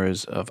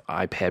rumors of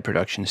iPad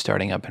production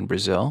starting up in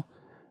Brazil,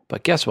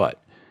 but guess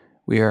what?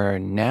 We are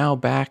now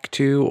back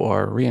to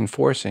or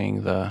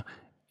reinforcing the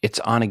it's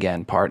on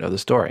again part of the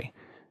story.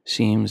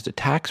 Seems the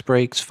tax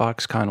breaks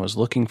Foxconn was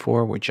looking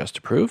for were just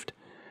approved,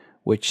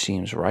 which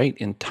seems right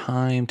in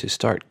time to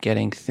start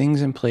getting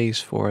things in place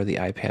for the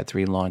iPad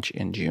 3 launch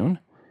in June.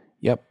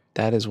 Yep,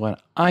 that is when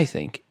I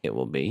think it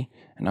will be,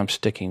 and I'm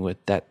sticking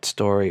with that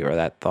story or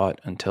that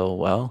thought until,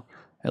 well,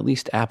 at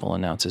least Apple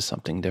announces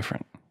something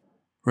different.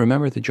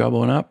 Remember the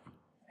Jawbone up?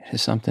 It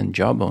is something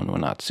Jawbone will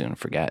not soon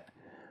forget.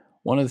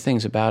 One of the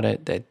things about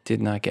it that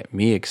did not get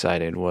me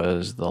excited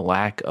was the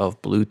lack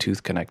of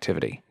Bluetooth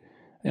connectivity.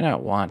 I do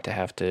not want to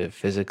have to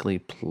physically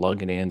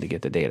plug it in to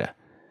get the data.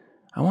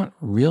 I want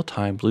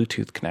real-time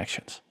Bluetooth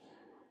connections.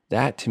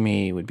 That, to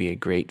me, would be a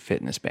great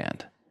fitness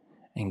band.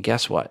 And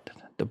guess what?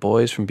 The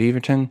boys from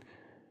Beaverton,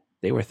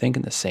 they were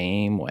thinking the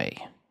same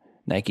way.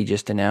 Nike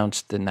just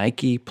announced the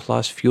Nike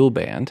Plus Fuel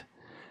Band.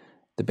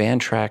 The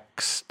band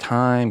tracks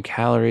time,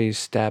 calories,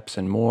 steps,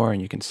 and more,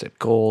 and you can set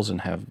goals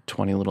and have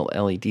 20 little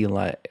LED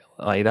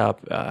light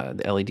up.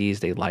 The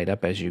LEDs, they light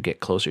up as you get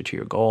closer to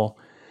your goal.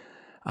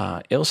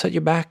 It'll set you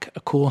back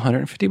a cool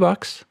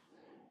 $150.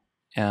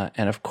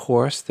 And of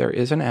course, there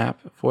is an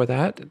app for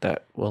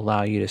that will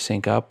allow you to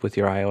sync up with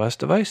your iOS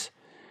device.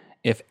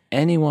 If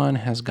anyone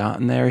has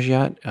gotten theirs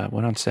yet,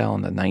 went on sale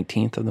on the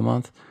 19th of the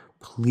month,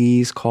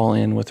 please call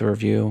in with a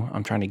review.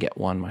 I'm trying to get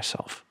one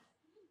myself.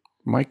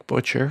 Mike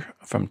Butcher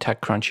from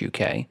TechCrunch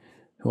UK,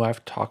 who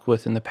I've talked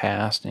with in the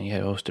past, and he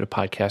hosted a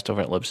podcast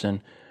over at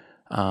Libsyn.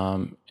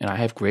 And I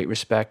have great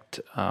respect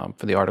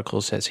for the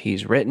articles as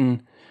he's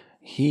written.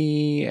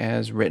 He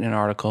has written an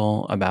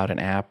article about an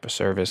app, a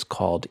service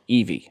called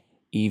Eevee,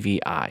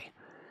 EVI,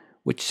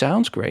 which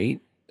sounds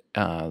great.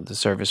 The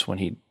service, when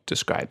he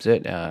describes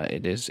it,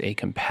 it is a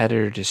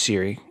competitor to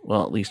Siri,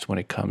 well, at least when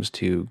it comes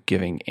to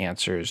giving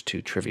answers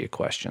to trivia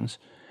questions.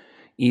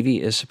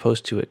 Eevee is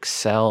supposed to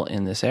excel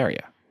in this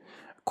area.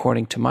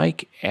 According to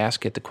Mike,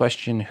 ask it the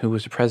question, who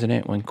was the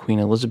president when Queen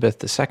Elizabeth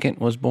II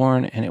was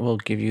born, and it will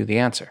give you the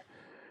answer.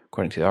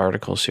 According to the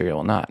article, Siri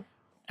will not.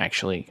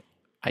 Actually,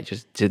 I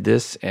just did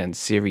this, and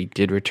Siri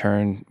did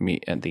return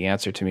me the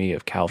answer to me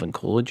of Calvin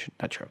Coolidge.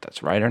 Not sure if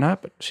that's right or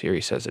not, but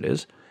Siri says it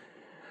is.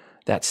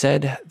 That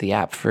said, the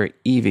app for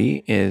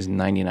Eevee is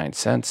 99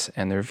 cents,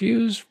 and the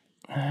reviews,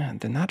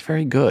 they're not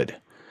very good.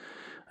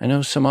 I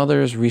know some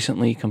others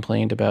recently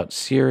complained about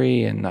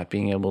Siri and not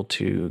being able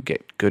to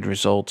get good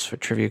results for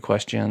trivia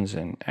questions,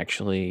 and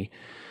actually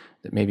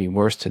that may be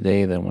worse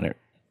today than when it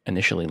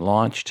initially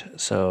launched.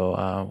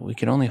 So we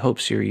can only hope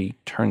Siri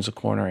turns the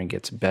corner and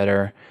gets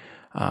better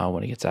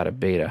when it gets out of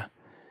beta.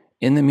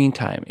 In the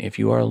meantime, if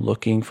you are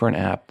looking for an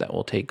app that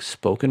will take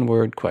spoken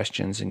word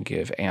questions and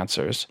give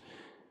answers,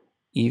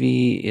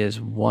 Eevee is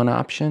one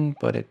option,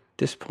 but at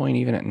this point,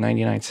 even at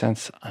 99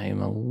 cents, I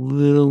am a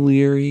little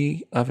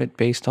leery of it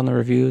based on the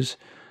reviews.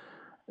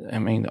 I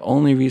mean, the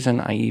only reason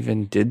I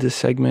even did this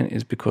segment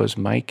is because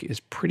Mike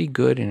is pretty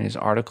good in his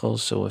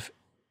articles. So if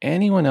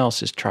anyone else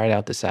has tried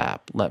out this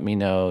app, let me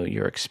know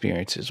your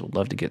experiences. Would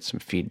love to get some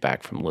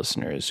feedback from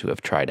listeners who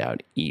have tried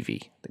out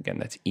Eevee. Again,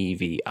 that's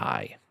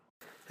EVI.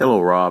 Hello,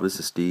 Rob. This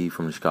is Steve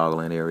from the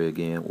Chicagoland area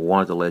again.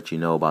 Wanted to let you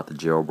know about the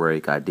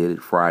jailbreak. I did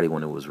it Friday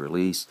when it was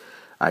released.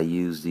 I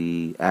used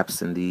the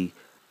Absentee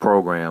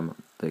program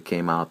that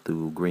came out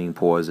through Green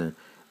Poison.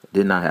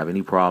 Did not have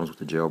any problems with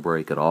the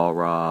jailbreak at all,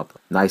 Rob.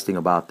 Nice thing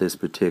about this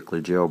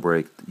particular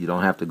jailbreak, you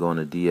don't have to go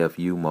into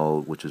DFU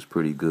mode, which is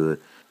pretty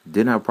good.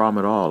 Didn't have a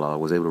problem at all. I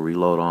was able to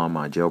reload on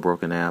my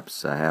jailbroken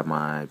apps. I have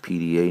my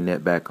PDA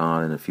net back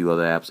on and a few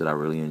other apps that I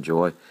really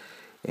enjoy.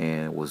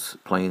 And it was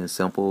plain and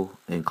simple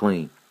and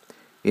clean.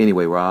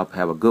 Anyway, Rob,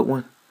 have a good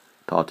one.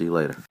 Talk to you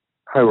later.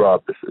 Hi,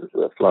 Rob. This is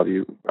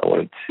Flavio. I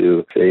wanted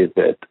to say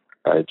that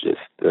I just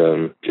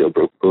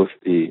jailbroke both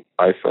the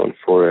iPhone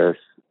 4S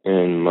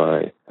and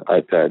my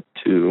iPad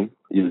 2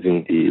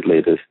 using the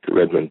latest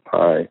Redmond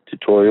Pi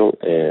tutorial,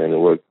 and it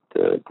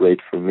worked great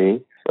for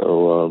me.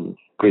 So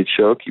great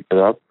show. Keep it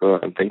up,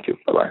 and thank you.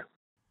 Bye-bye.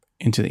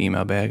 Into the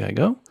email bag I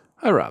go.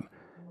 Hi, Rob.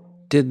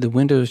 Did the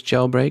Windows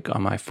jailbreak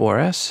on my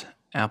 4S.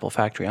 Apple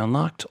Factory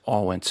Unlocked.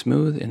 All went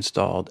smooth.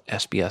 Installed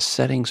SBS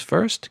settings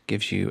first.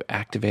 Gives you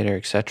activator,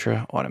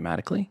 etc.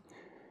 automatically.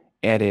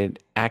 Added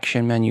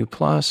Action Menu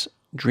Plus.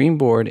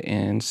 Dreamboard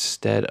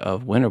instead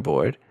of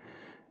Winterboard,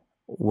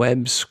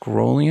 Web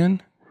Scrollion,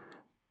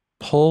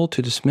 Pull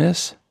to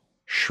Dismiss,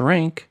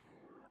 Shrink,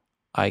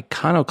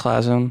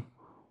 Iconoclasm,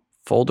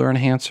 Folder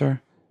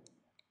Enhancer.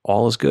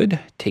 All is good.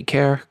 Take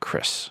care,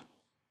 Chris.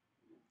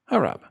 Hi,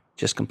 Rob.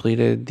 Just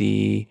completed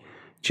the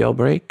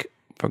jailbreak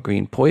for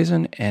Green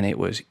Poison, and it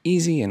was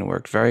easy and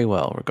worked very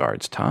well.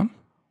 Regards, Tom.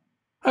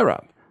 Hi,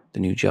 Rob. The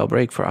new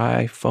jailbreak for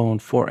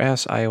iPhone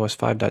 4S, iOS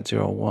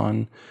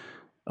 5.01.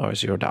 or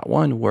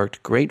 0.1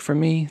 worked great for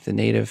me. The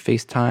native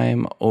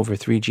FaceTime over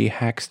 3G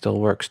hack still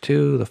works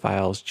too. The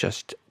files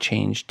just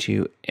changed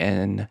to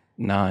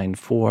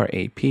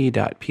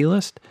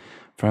n94ap.plist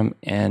from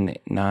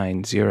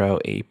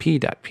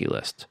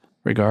n90ap.plist.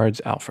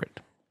 Regards,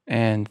 Alfred.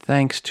 And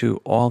thanks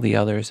to all the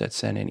others that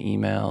sent in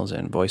emails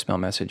and voicemail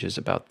messages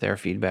about their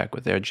feedback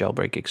with their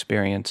jailbreak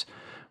experience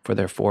for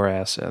their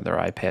 4S and their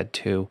iPad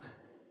 2.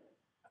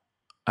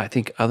 I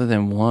think other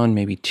than one,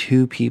 maybe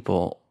two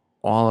people,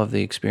 all of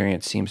the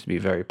experience seems to be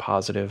very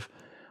positive.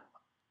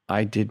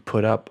 I did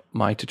put up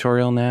my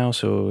tutorial now,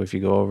 so if you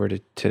go over to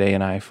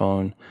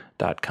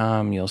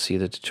todayiniphone.com, you'll see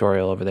the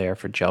tutorial over there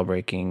for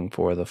jailbreaking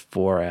for the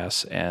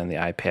 4S and the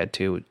iPad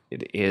 2.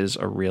 It is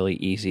a really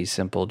easy,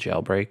 simple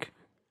jailbreak.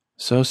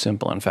 So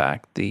simple, in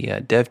fact,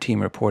 the dev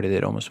team reported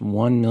that almost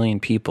 1 million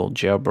people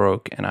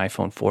jailbroke an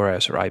iPhone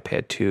 4S or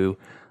iPad 2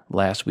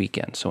 last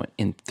weekend. So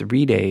in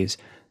 3 days,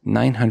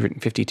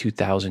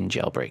 952,000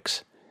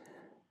 jailbreaks.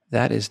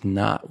 That is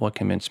not what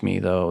convinced me,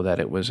 though, that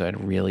it was a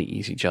really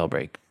easy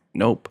jailbreak.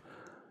 Nope.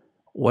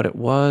 What it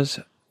was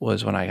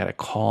when I got a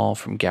call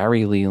from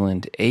Gary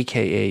Leland,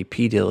 a.k.a.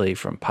 P. Dilly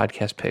from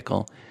Podcast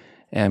Pickle,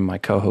 and my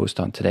co-host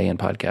on Today in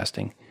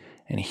Podcasting.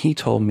 And he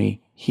told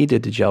me he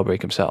did the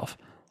jailbreak himself.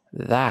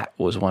 That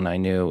was when I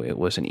knew it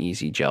was an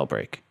easy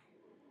jailbreak.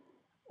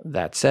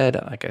 That said,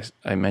 like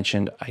I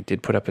mentioned, I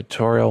did put up a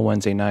tutorial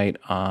Wednesday night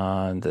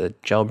on the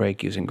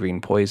jailbreak using Green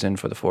Poison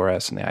for the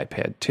 4S and the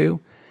iPad 2.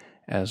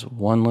 As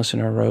one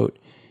listener wrote,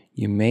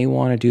 you may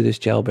want to do this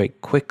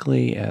jailbreak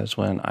quickly, as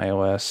when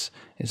iOS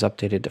is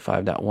updated to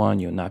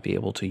 5.1, you'll not be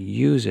able to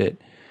use it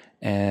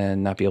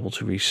and not be able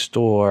to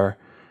restore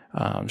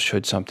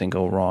should something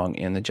go wrong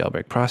in the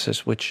jailbreak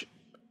process, which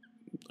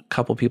a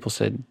couple people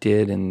said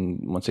did,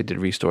 and once they did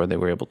restore, they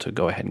were able to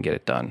go ahead and get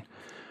it done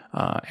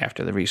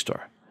after the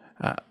restore.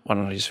 Why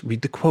don't I just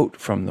read the quote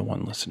from the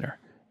one listener?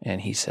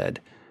 And he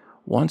said,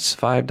 once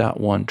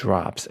 5.1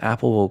 drops,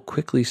 Apple will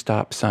quickly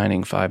stop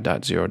signing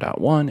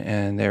 5.0.1,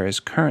 and there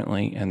is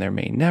currently, and there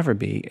may never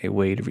be, a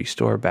way to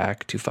restore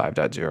back to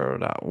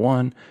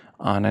 5.0.1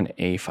 on an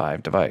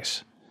A5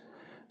 device.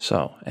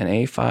 So, an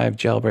A5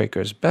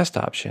 jailbreaker's best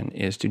option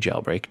is to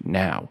jailbreak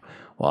now,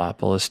 while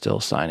Apple is still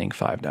signing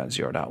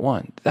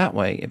 5.0.1. That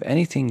way, if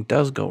anything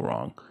does go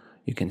wrong,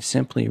 you can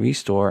simply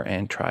restore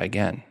and try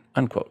again,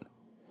 unquote.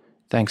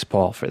 Thanks,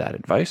 Paul, for that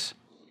advice.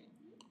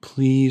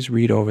 Please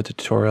read over the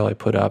tutorial I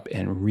put up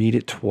and read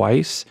it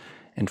twice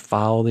and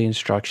follow the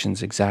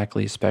instructions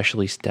exactly,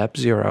 especially step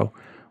 0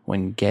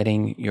 when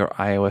getting your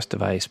iOS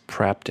device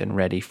prepped and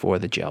ready for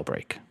the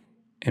jailbreak.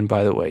 And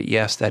by the way,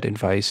 yes, that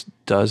advice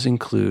does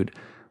include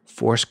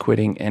force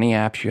quitting any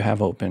apps you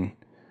have open,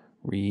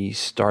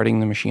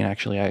 restarting the machine.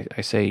 Actually,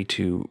 I say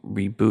to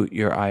reboot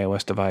your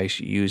iOS device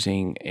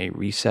using a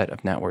reset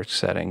of network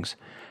settings,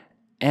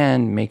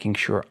 and making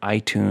sure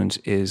iTunes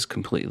is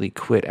completely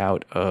quit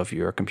out of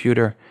your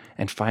computer.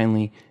 And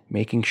finally,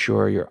 making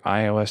sure your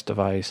iOS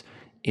device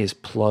is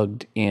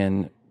plugged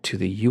in to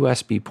the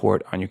USB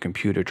port on your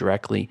computer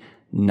directly,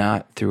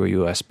 not through a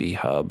USB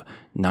hub,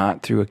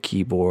 not through a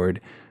keyboard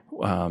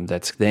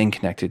that's then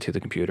connected to the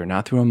computer,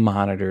 not through a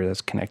monitor that's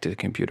connected to the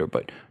computer,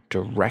 but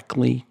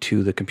directly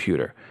to the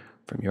computer.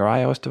 From your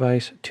iOS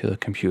device to the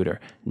computer,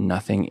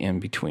 nothing in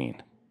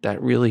between.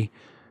 That really,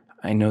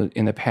 I know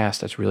in the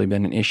past that's really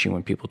been an issue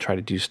when people try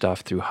to do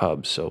stuff through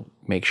hubs, so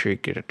make sure you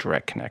get a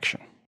direct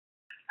connection.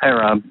 Hey,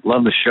 Rob.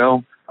 Love the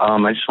show.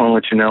 I just want to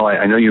let you know,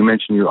 I know you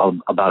mentioned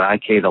about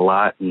iCade a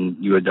lot, and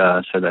you had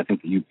said, I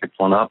think, that you picked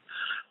one up.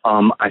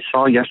 I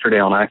saw yesterday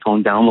on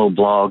iPhone Download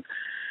Blog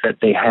that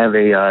they have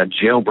a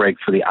jailbreak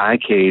for the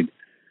iCade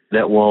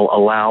that will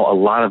allow a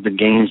lot of the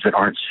games that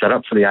aren't set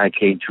up for the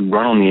iCade to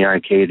run on the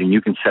iCade, and you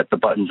can set the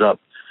buttons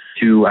up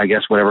to, I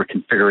guess, whatever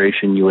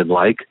configuration you would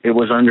like. It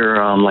was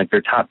under like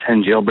their top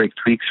 10 jailbreak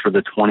tweaks for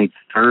the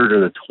 23rd or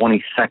the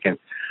 22nd. I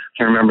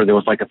can't remember. There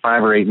was like a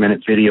 5 or 8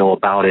 minute video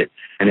about it,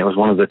 and it was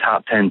one of the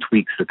top 10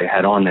 tweaks that they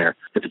had on there.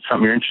 If it's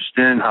something you're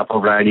interested in, hop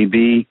over to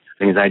IDB. I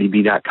think it's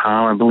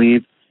IDB.com, I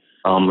believe,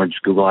 or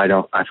just Google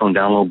iPhone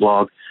Download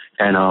Blog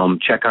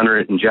and check under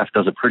it. And Jeff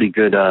does a pretty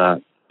good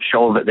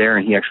show of it there,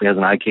 and he actually has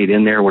an iCade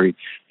in there where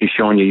he's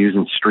showing you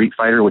using Street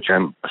Fighter, which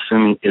I'm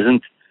assuming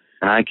isn't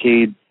an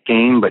iCade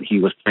game, but he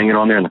was playing it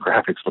on there, and the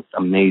graphics looked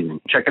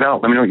amazing. Check it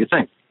out. Let me know what you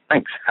think.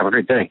 Thanks. Have a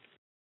great day.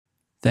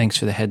 Thanks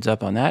for the heads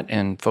up on that.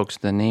 And folks,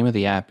 the name of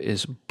the app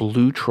is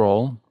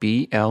Blutrol,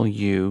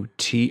 Blutrol.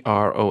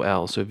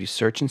 So if you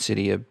search in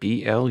Cydia,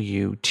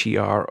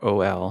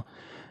 Blutrol,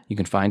 you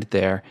can find it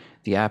there.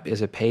 The app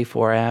is a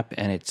pay-for app,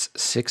 and it's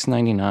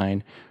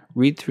 $6.99.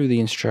 Read through the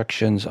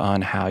instructions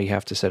on how you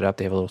have to set it up.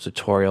 They have a little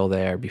tutorial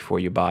there before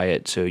you buy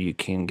it, so you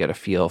can get a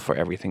feel for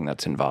everything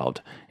that's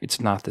involved.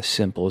 It's not the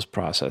simplest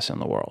process in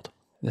the world.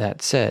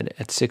 That said,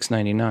 at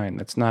 $6.99,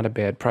 that's not a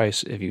bad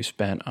price if you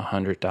spent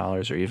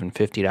 $100 or even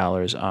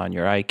 $50 on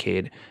your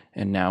iCade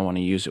and now want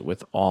to use it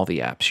with all the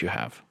apps you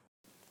have.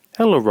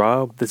 Hello,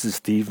 Rob. This is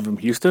Steve from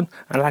Houston.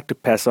 I'd like to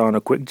pass on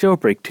a quick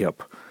jailbreak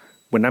tip.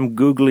 when I'm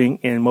Googling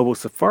in mobile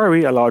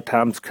Safari, a lot of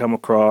times come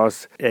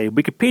across a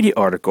Wikipedia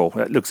article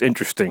that looks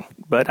interesting.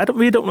 But I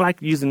really don't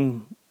like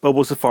using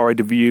mobile Safari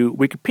to view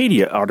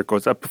Wikipedia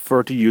articles. I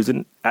prefer to use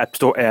an App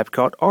Store app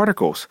called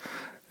Articles.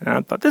 And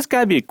I thought this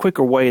got to be a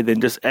quicker way than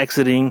just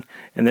exiting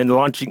and then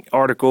launching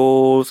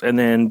articles and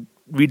then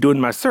redoing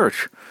my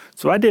search.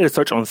 So I did a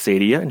search on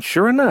Cydia, and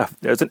sure enough,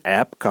 there's an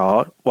app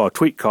a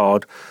tweak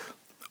called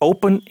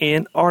Open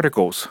in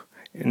Articles.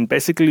 And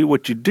basically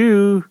what you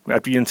do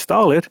after you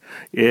install it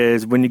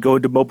is when you go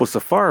to mobile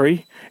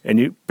Safari and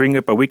you bring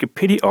up a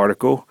Wikipedia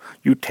article,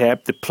 you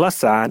tap the plus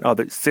sign or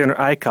the center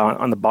icon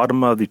on the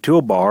bottom of the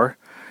toolbar.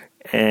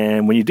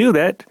 And when you do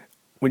that,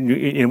 when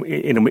you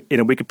in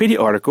a Wikipedia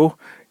article,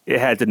 it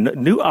has a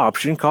new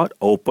option called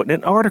Open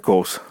in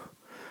Articles.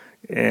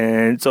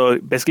 And so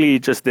basically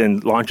it just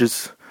then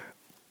launches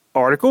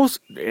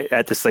articles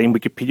at the same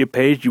Wikipedia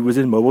page you was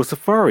in mobile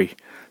Safari.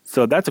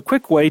 So that's a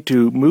quick way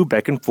to move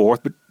back and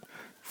forth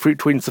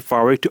between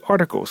Safari to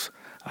Articles.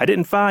 I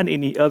didn't find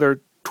any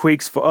other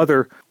tweaks for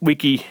other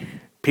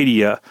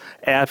Wikipedia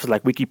apps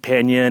like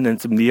Wikipanion and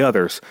some of the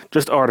others,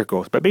 just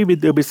Articles. But maybe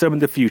there'll be some in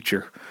the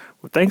future.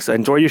 Well, thanks.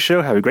 Enjoy your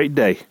show. Have a great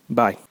day.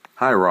 Bye.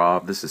 Hi,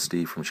 Rob. This is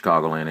Steve from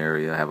Chicagoland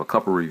area. I have a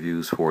couple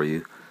reviews for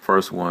you.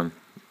 First one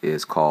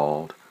is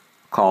called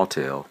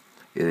Calltail.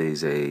 It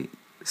is a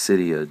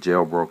Cydia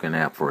jailbroken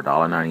app for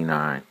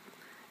 $1.99,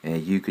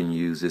 and you can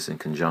use this in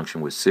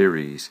conjunction with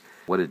Siri.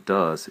 What it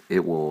does,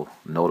 it will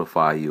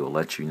notify you or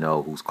let you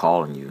know who's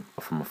calling you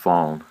from a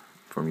phone,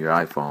 from your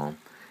iPhone.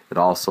 It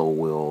also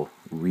will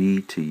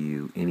read to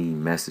you any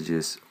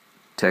messages,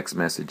 text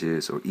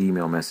messages, or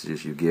email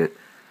messages you get,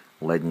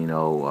 letting you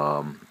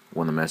know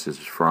when the message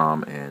is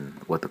from and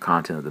what the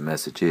content of the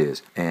message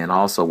is. And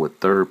also with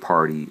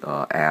third-party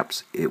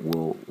apps, it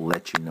will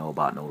let you know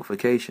about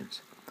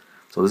notifications.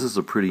 So this is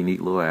a pretty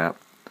neat little app.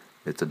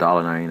 It's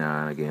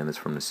 $1.99. Again, it's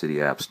from the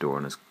Cydia App Store,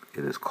 and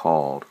it is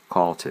called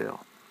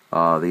Calltail.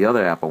 The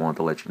other app I want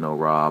to let you know,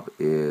 Rob,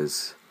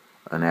 is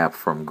an app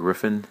from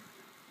Griffin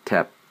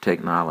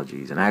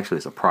Technologies. And actually,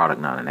 it's a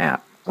product, not an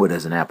app. Well,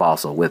 there's an app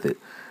also with it.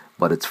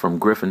 But it's from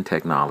Griffin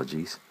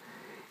Technologies.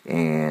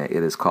 And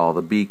it is called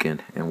the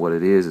Beacon. And what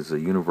it is a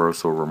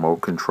universal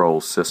remote control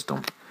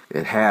system.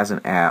 It has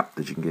an app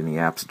that you can get in the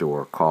App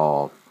Store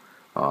called,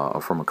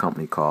 from a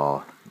company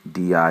called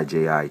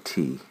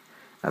DIJIT.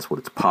 That's what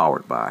it's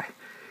powered by.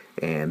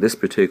 And this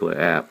particular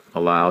app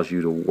allows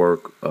you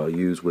to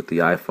use with the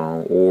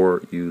iPhone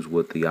or use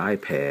with the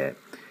iPad.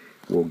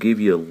 Will give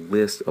you a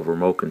list of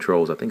remote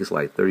controls. I think it's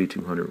like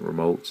 3,200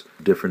 remotes,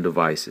 different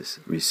devices,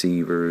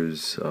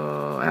 receivers,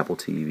 Apple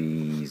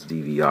TVs,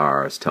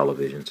 DVRs,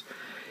 televisions.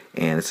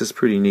 And it's just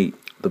pretty neat.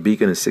 The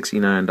Beacon is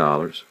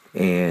 $69,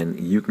 and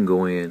you can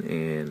go in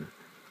and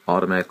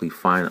automatically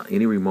find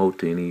any remote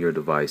to any of your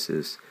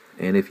devices.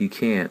 And if you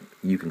can't,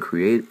 you can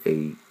create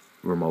a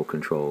remote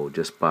control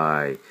just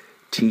by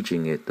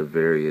teaching it the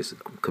various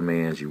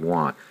commands you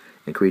want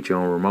and create your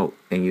own remote.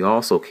 And you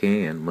also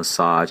can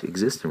massage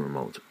existing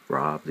remotes.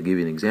 Rob, to give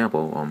you an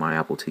example, on my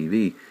Apple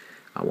TV,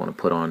 I want to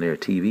put on their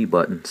TV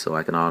button so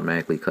I can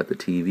automatically cut the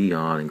TV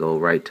on and go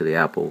right to the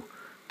Apple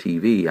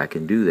TV. I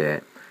can do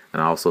that.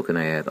 And I also can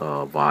add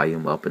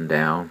volume up and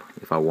down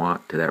if I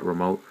want to that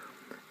remote.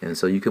 And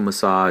so you can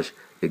massage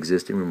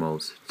existing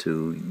remotes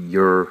to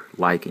your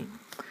liking.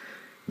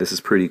 This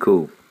is pretty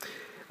cool.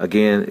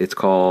 Again, it's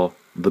called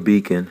The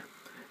Beacon.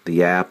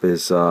 The app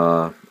is,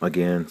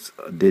 again,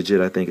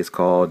 Digit, I think it's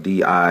called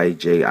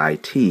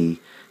DIJIT.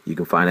 You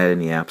can find that in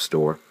the App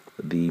Store.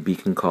 The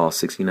Beacon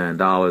costs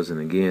 $69, and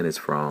again, it's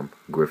from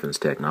Griffin's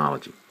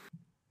Technology.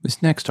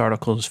 This next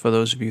article is for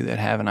those of you that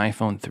have an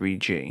iPhone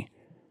 3G.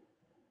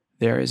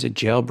 There is a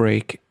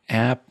jailbreak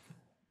app,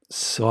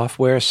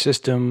 software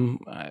system.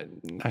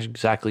 I'm not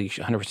exactly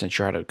 100%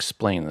 sure how to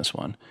explain this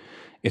one.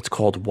 It's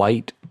called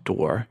White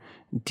Door,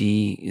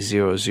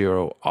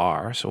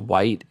 D00R. So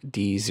White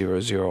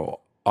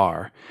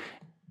D00R.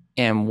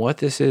 And what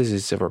this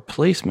is a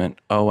replacement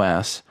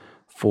OS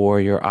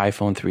for your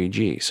iPhone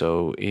 3G.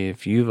 So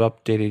if you've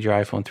updated your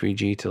iPhone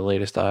 3G to the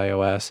latest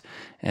iOS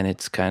and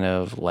it's kind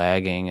of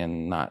lagging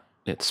and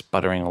it's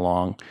sputtering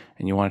along,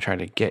 and you want to try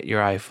to get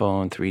your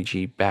iPhone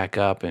 3G back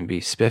up and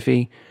be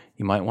spiffy,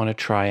 you might want to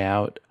try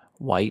out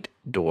White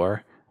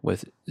Door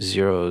with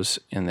zeros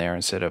in there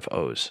instead of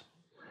O's.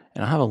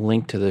 And I'll have a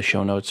link to the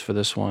show notes for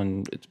this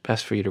one. It's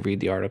best for you to read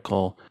the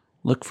article.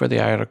 Look for the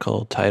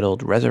article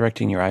titled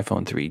Resurrecting Your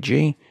iPhone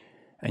 3G,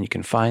 and you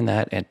can find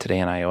that at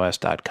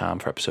todayonios.com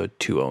for episode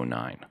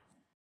 209.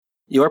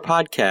 Your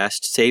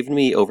podcast saved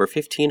me over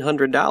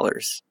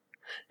 $1,500.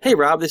 Hey,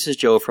 Rob, this is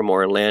Joe from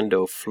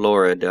Orlando,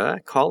 Florida,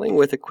 calling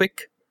with a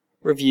quick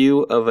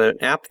review of an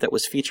app that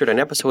was featured on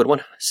episode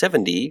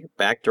 170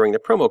 back during the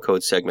promo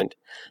code segment.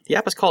 The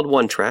app is called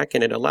One Track,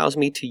 and it allows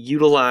me to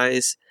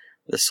utilize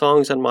the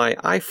songs on my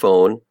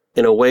iPhone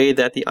in a way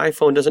that the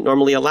iPhone doesn't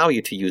normally allow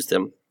you to use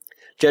them.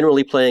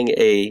 Generally playing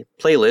a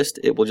playlist,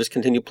 it will just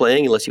continue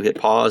playing unless you hit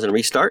pause and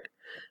restart.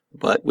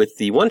 But with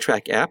the One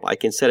Track app, I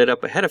can set it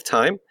up ahead of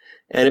time,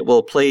 and it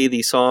will play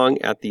the song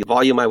at the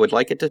volume I would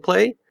like it to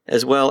play.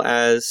 as well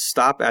as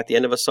stop at the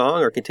end of a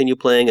song or continue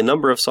playing a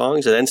number of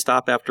songs and then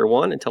stop after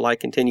one until I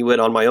continue it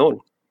on my own.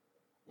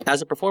 As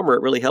a performer,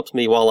 it really helps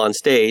me while on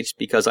stage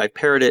because I've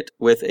paired it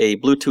with a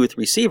Bluetooth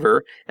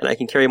receiver, and I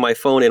can carry my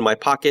phone in my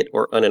pocket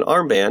or on an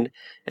armband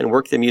and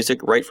work the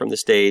music right from the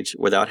stage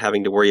without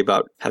having to worry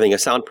about having a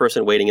sound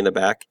person waiting in the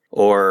back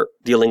or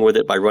dealing with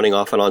it by running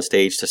off and on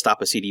stage to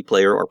stop a CD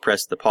player or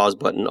press the pause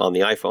button on the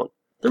iPhone.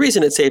 The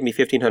reason it saved me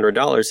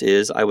 $1,500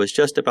 is I was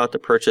just about to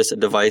purchase a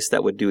device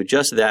that would do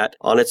just that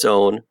on its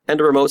own and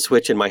a remote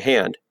switch in my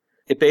hand.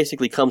 It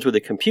basically comes with a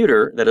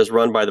computer that is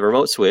run by the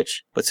remote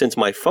switch, but since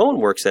my phone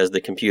works as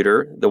the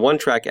computer, the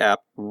OneTrack app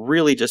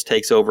really just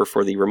takes over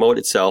for the remote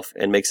itself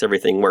and makes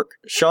everything work.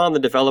 Sean, the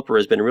developer,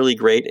 has been really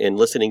great in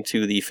listening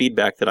to the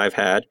feedback that I've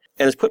had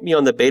and has put me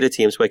on the beta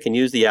team so I can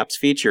use the app's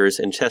features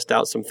and test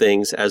out some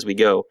things as we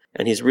go.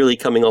 And he's really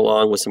coming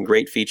along with some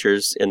great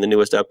features in the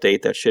newest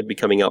update that should be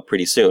coming out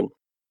pretty soon.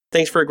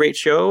 Thanks for a great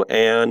show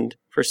and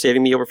for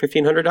saving me over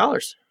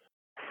 $1,500.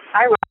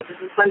 Hi, Rob. This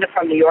is Linda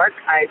from New York.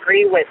 I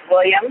agree with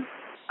William,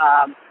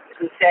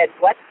 who said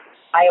what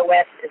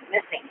iOS is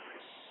missing.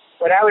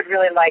 What I would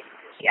really like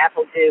the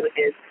Apple do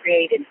is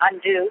create an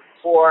undo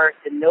for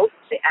the Notes,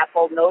 the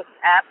Apple Notes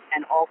app,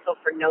 and also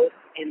for Notes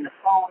in the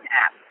phone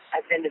app.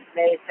 I've been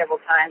amazed several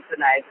times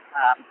when I've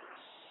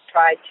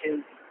tried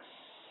to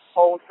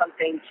hold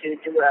something to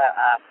do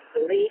a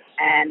delete,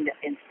 and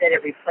instead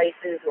it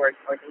replaces or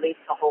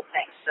deletes the whole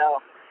thing. So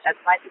that's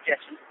my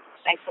suggestion.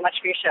 Thanks so much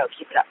for your show.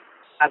 Keep it up.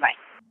 Bye-bye.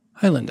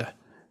 Hi, Linda.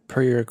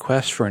 Per your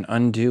request for an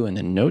undo in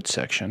the Notes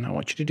section, I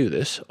want you to do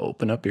this.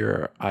 Open up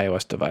your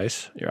iOS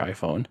device, your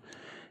iPhone,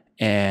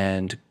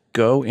 and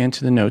go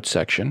into the Notes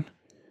section,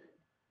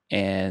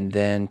 and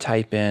then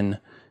type in,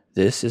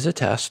 "This is a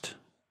test."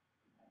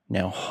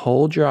 Now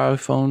hold your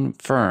iPhone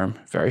firm,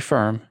 very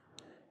firm,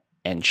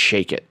 and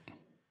shake it.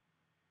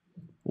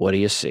 What do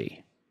you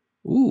see?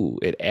 Ooh,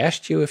 it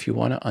asked you if you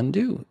want to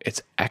undo.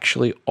 It's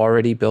actually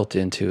already built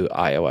into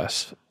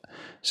iOS.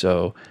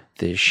 So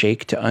the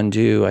shake to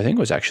undo, I think,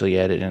 was actually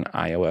added in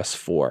iOS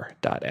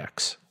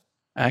 4.x.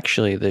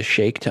 Actually, the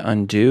shake to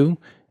undo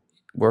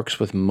works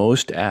with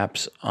most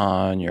apps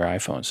on your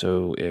iPhone.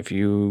 So if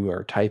you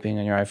are typing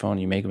on your iPhone,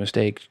 you make a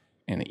mistake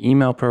in the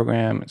email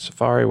program, in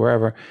Safari,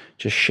 wherever,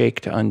 just shake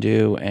to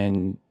undo,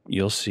 and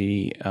you'll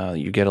see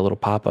you get a little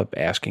pop-up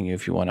asking you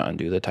if you want to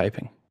undo the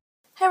typing.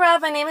 Hi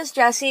Rob, my name is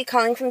Jessie,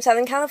 calling from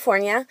Southern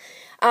California.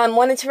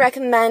 Wanted to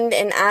recommend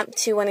an app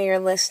to one of your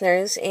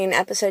listeners in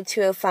episode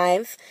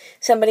 205.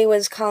 Somebody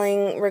was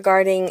calling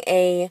regarding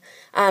a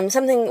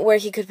something where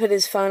he could put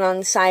his phone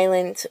on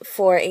silent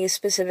for a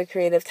specific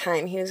period of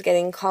time. He was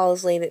getting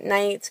calls late at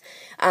night,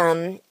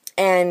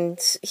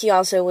 and he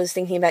also was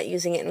thinking about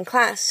using it in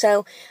class.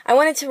 So I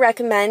wanted to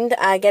recommend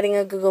getting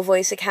a Google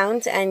Voice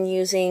account and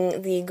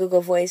using the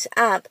Google Voice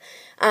app.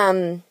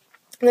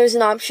 There's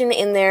an option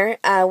in there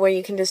where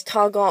you can just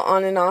toggle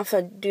on and off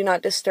a Do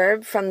Not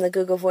Disturb from the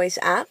Google Voice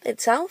app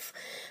itself.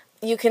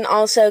 You can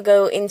also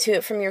go into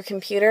it from your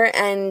computer,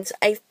 and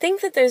I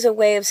think that there's a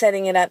way of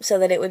setting it up so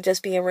that it would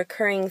just be a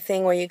recurring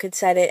thing where you could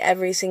set it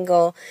every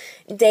single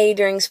day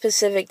during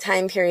specific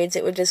time periods.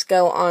 It would just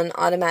go on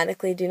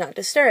automatically Do Not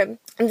Disturb.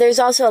 And there's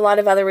also a lot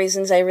of other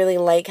reasons I really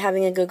like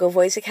having a Google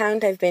Voice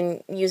account. I've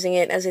been using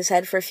it, as I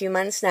said, for a few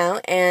months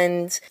now,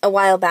 and a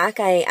while back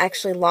I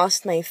actually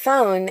lost my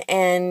phone,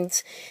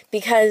 and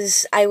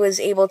because I was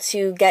able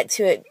to get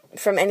to it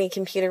from any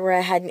computer where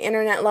I had an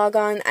internet log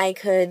on, I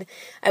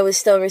was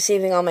still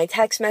receiving all my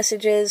text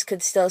messages,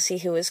 could still see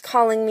who was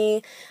calling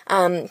me,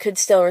 could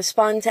still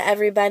respond to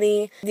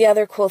everybody. The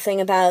other cool thing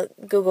about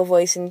Google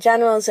Voice in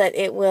general is that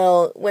it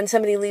will, when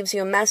somebody leaves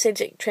you a message,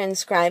 it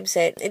transcribes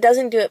it. It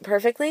doesn't do it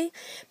perfectly,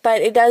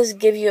 but it does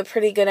give you a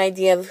pretty good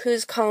idea of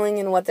who's calling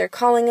and what they're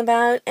calling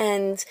about,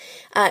 and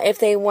if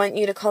they want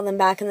you to call them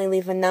back and they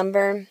leave a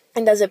number,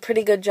 and does a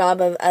pretty good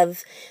job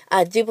of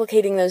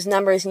duplicating those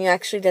numbers, and you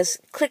actually just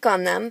click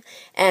on them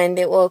and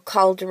it will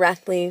call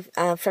directly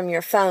from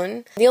your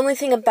phone. The only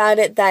thing about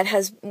it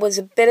that was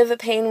a bit of a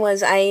pain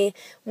was I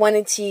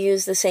wanted to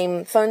use the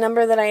same phone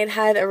number that I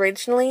had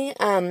originally.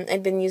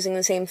 I'd been using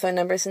the same phone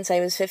number since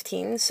I was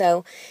 15,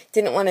 so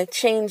didn't want to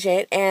change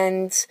it,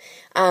 and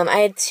I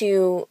had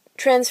to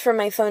transfer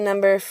my phone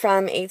number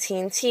from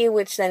AT&T,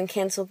 which then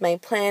canceled my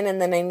plan,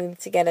 and then I needed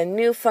to get a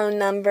new phone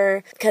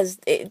number because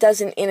it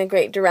doesn't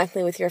integrate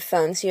directly with your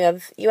phone, so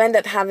you end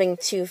up having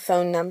two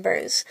phone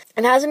numbers.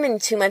 It hasn't been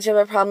too much of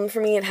a problem for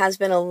me. It has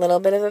been a little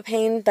bit of a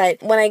pain,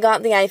 but when I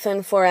got the iPhone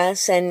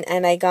 4S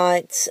and I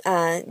got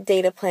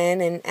data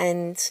plan,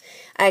 and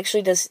I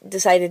actually just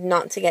decided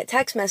not to get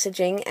text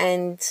messaging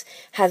and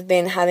have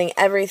been having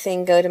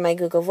everything go to my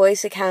Google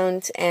Voice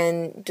account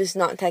and just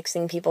not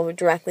texting people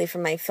directly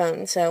from my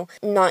phone. So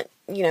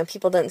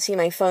people don't see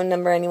my phone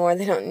number anymore.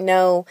 They don't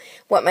know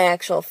what my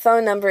actual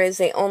phone number is.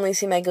 They only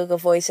see my Google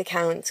Voice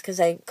account because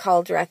I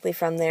call directly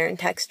from there and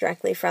text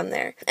directly from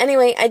there.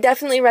 Anyway, I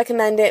definitely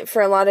recommend it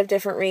for a lot of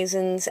different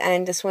reasons,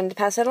 and just wanted to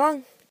pass that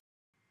along.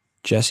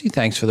 Jesse,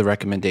 thanks for the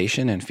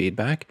recommendation and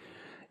feedback.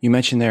 You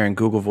mentioned there in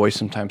Google Voice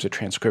sometimes the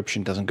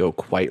transcription doesn't go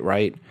quite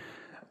right.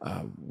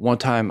 One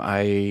time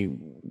I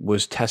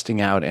was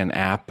testing out an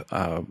app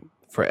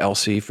for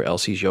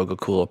Elsie's Yoga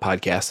Cooler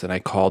podcast, and I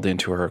called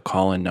into her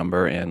call-in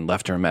number and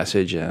left her a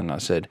message, and I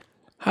said,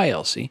 "Hi,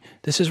 Elsie.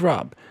 This is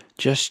Rob.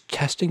 Just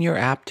testing your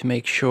app to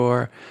make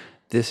sure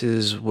this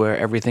is where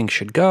everything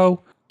should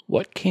go."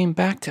 What came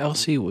back to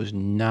Elsie was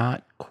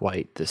not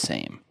quite the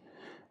same.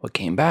 What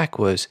came back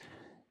was,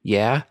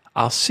 "Yeah,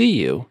 I'll see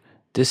you.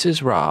 This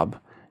is Rob.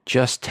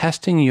 Just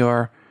testing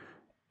your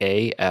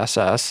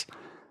ASS,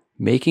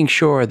 making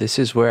sure this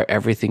is where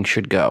everything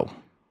should go."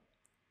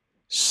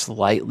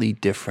 Slightly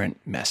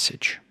different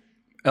message.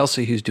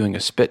 Elsie, who's doing a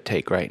spit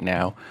take right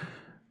now,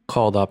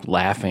 called up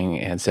laughing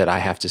and said, "I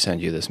have to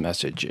send you this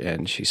message,"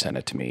 and she sent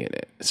it to me,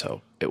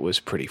 so it was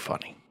pretty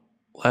funny.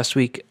 Last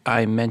week,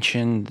 I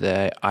mentioned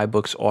the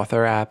iBooks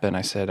author app, and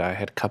I said I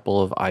had a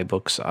couple of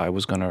iBooks I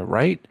was going to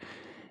write,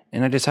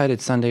 and I decided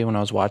Sunday when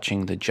I was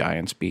watching the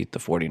Giants beat the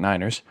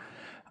 49ers,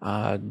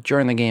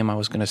 during the game I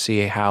was going to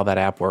see how that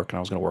app worked, and I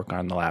was going to work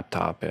on the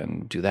laptop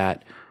and do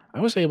that. I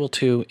was able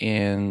to,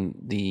 in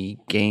the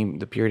game,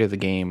 the period of the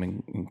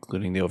game,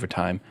 including the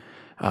overtime,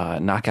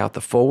 knock out the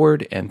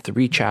forward and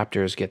 3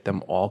 chapters, get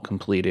them all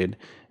completed,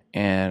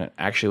 and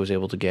actually was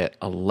able to get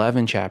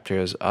 11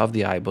 chapters of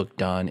the iBook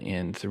done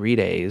in 3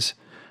 days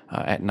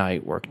at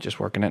night,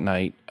 working at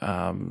night,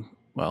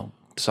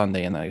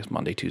 Sunday and then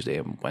Monday, Tuesday,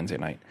 and Wednesday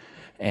night,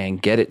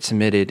 and get it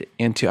submitted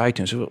into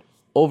iTunes. So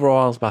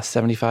overall, it's about a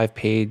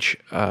 75-page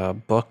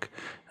book,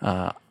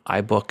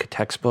 iBook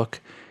textbook.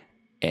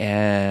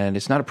 And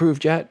it's not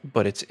approved yet,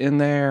 but it's in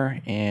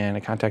there. And I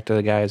contacted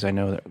the guys I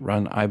know that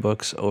run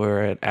iBooks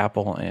over at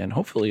Apple, and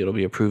hopefully it'll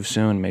be approved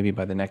soon. Maybe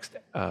by the next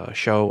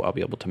show, I'll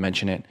be able to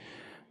mention it.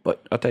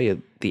 But I'll tell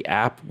you, the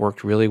app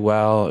worked really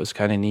well. It was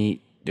kind of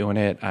neat doing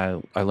it.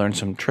 I learned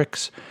some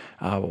tricks.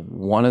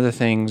 One of the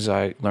things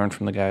I learned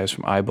from the guys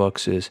from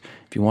iBooks is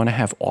if you want to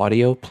have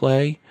audio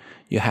play,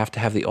 you have to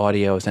have the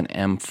audio as an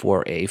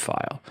M4A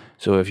file.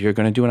 So if you're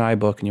going to do an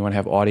iBook and you want to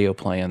have audio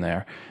play in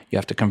there, you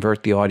have to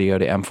convert the audio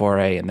to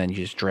M4A, and then you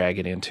just drag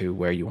it into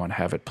where you want to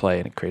have it play,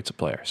 and it creates a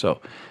player.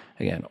 So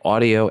again,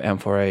 audio,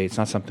 M4A, it's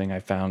not something I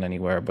found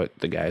anywhere, but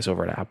the guys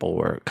over at Apple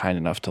were kind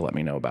enough to let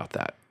me know about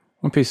that.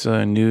 One piece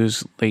of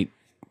news late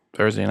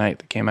Thursday night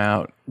that came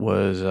out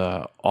was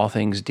All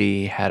Things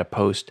D had a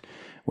post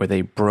where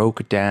they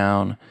broke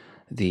down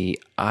the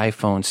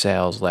iPhone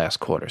sales last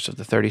quarter. So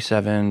the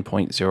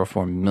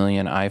 37.04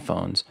 million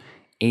iPhones,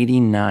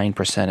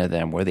 89% of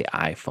them were the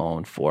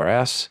iPhone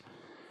 4S,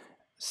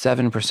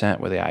 7%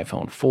 were the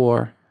iPhone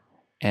 4,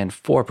 and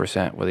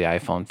 4% were the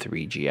iPhone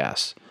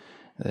 3GS.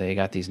 They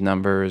got these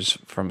numbers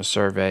from a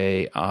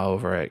survey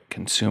over at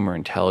Consumer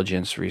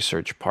Intelligence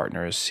Research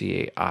Partners,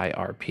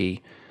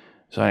 CIRP.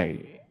 So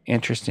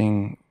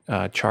interesting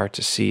chart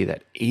to see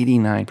that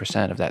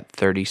 89% of that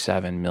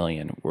 37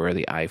 million were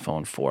the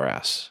iPhone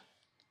 4S.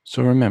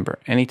 So remember,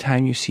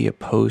 anytime you see a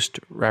post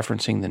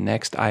referencing the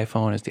next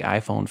iPhone as the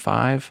iPhone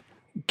 5,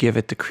 give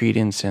it the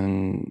credence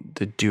and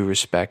the due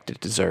respect it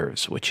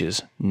deserves, which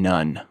is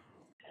none.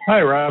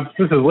 Hi, Rob.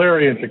 This is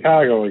Larry in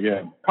Chicago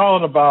again.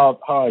 Calling about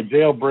how I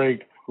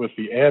jailbreak with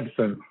the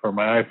absence for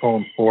my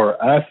iPhone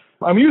 4S.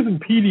 I'm using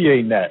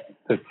PDA-Net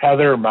to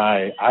tether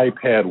my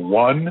iPad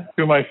 1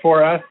 to my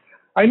 4S.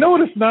 I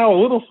notice now a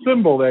little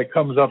symbol that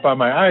comes up on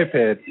my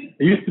iPad. It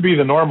used to be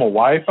the normal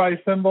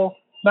Wi-Fi symbol.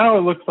 Now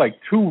it looks like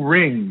 2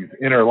 rings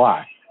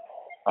interlocked.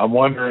 I'm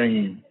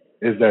wondering,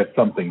 is that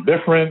something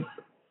different?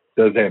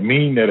 Does that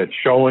mean that it's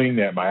showing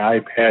that my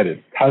iPad is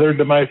tethered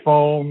to my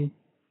phone?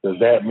 Does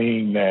that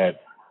mean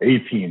that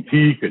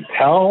AT&T could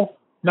tell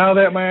now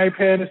that my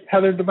iPad is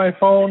tethered to my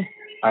phone?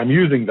 I'm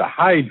using the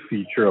hide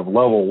feature of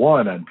level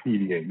 1 on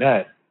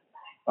PDA-Net.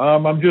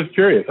 I'm just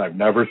curious. I've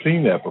never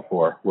seen that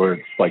before, where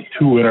it's like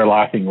 2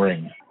 interlocking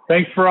rings.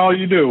 Thanks for all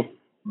you do.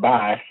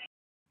 Bye.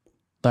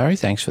 Larry,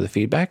 thanks for the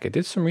feedback. I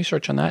did some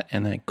research on that,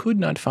 and I could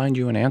not find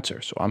you an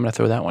answer. So I'm going to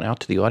throw that one out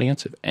to the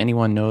audience. If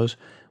anyone knows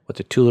what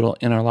the 2 little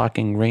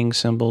interlocking ring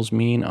symbols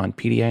mean on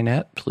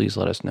PDA-Net, please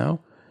let us know.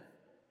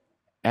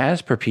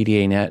 As per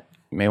PDA-Net,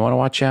 you may want to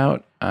watch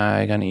out.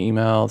 I got an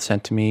email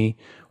sent to me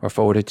or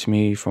forwarded to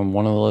me from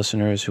one of the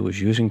listeners who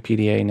was using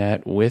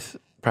PDA-Net with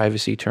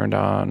privacy turned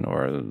on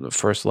or the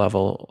first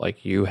level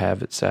like you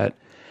have it set.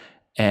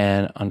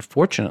 And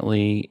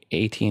unfortunately,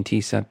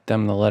 AT&T sent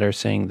them the letter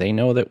saying they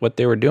know that what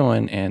they were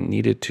doing and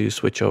needed to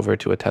switch over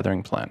to a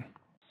tethering plan.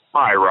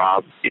 Hi,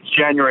 Rob. It's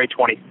January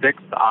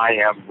 26th. I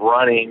am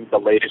running the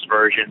latest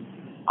version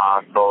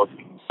on both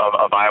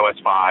of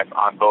iOS 5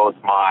 on both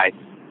my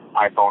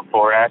iPhone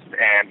 4S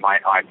and my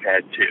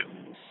iPad 2.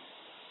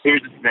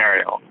 Here's the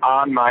scenario.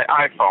 On my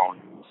iPhone,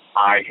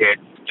 I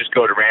just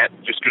go to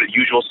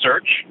usual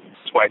search,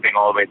 swiping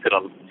all the way to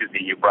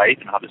the right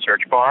and on the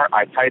search bar.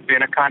 I type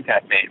in a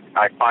contact name.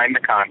 I find the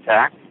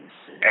contact,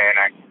 and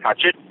I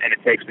touch it, and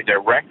it takes me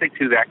directly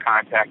to that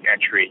contact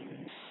entry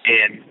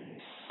in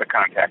the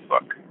contact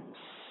book.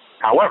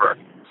 However,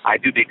 I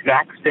do the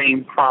exact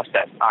same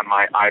process on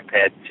my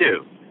iPad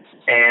 2,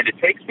 and it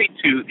takes me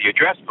to the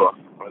address book,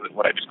 or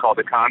what I just call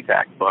the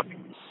contact book,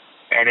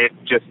 and it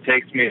just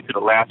takes me to the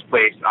last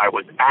place I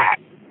was at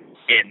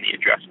in the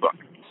address book.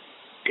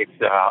 It's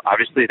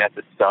obviously that's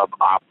a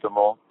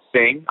suboptimal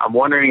thing. I'm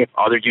wondering if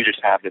other users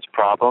have this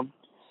problem.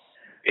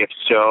 If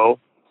so,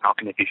 how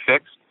can it be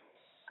fixed?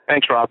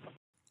 Thanks, Rob.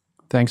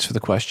 Thanks for the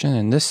question.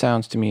 And this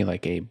sounds to me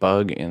like a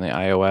bug in the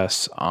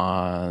iOS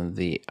on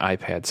the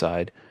iPad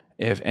side.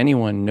 If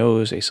anyone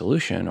knows a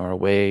solution or a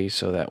way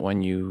so that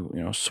when you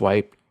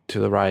swipe to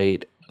the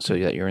right so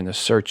that you're in the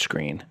search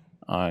screen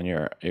on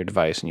your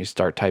device and you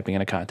start typing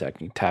in a contact,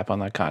 you tap on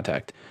that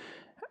contact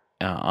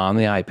on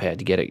the iPad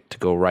to get it to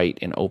go right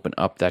and open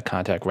up that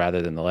contact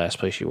rather than the last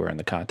place you were in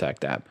the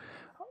contact app.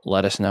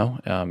 Let us know.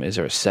 Is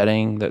there a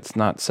setting that's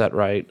not set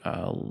right?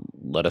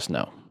 Let us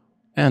know.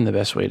 And the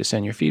best way to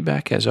send your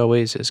feedback, as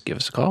always, is give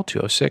us a call,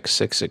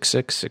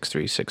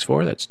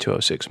 206-666-6364. That's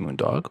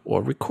 206-MOONDOG.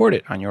 Or record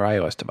it on your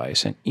iOS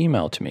device and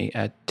email to me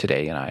at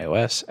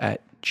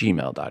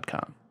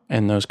todayinios@gmail.com.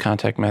 And those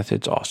contact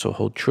methods also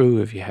hold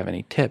true if you have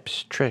any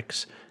tips,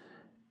 tricks,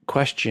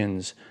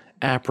 questions,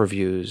 app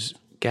reviews,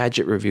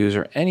 gadget reviews,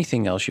 or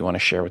anything else you want to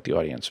share with the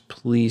audience.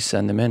 Please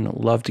send them in.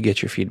 Love to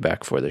get your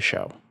feedback for the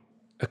show.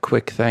 A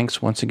quick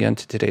thanks once again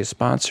to today's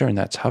sponsor, and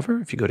that's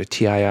Hover. If you go to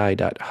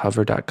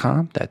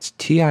tii.hover.com, that's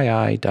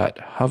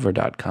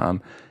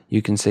tii.hover.com,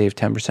 you can save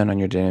 10% on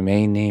your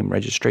domain name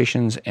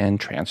registrations and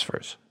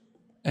transfers.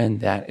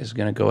 And that is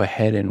going to go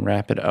ahead and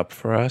wrap it up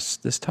for us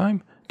this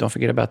time. Don't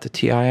forget about the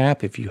TI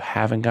app. If you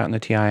haven't gotten the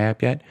TI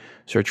app yet,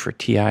 search for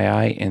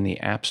TII in the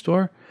App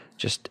Store.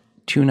 Just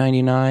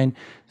 $2.99.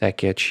 That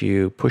gets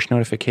you push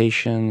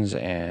notifications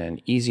and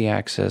easy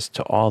access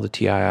to all the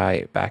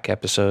TII back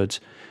episodes.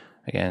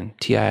 Again,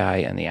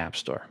 TII and the App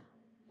Store.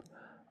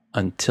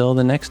 Until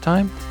the next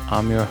time,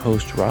 I'm your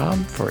host,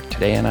 Rob, for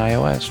Today in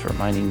iOS,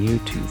 reminding you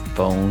to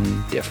phone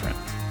different.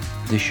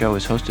 This show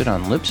is hosted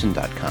on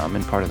Libsyn.com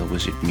and part of the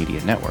Wizard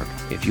Media Network.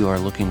 If you are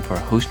looking for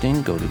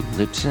hosting, go to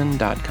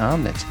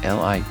Libsyn.com, that's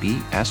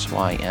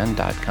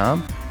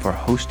Libsyn.com, for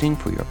hosting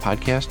for your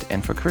podcast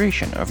and for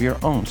creation of your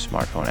own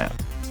smartphone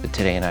app. The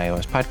Today in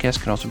iOS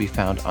podcast can also be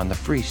found on the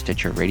free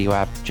Stitcher radio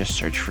app. Just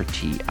search for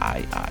TII.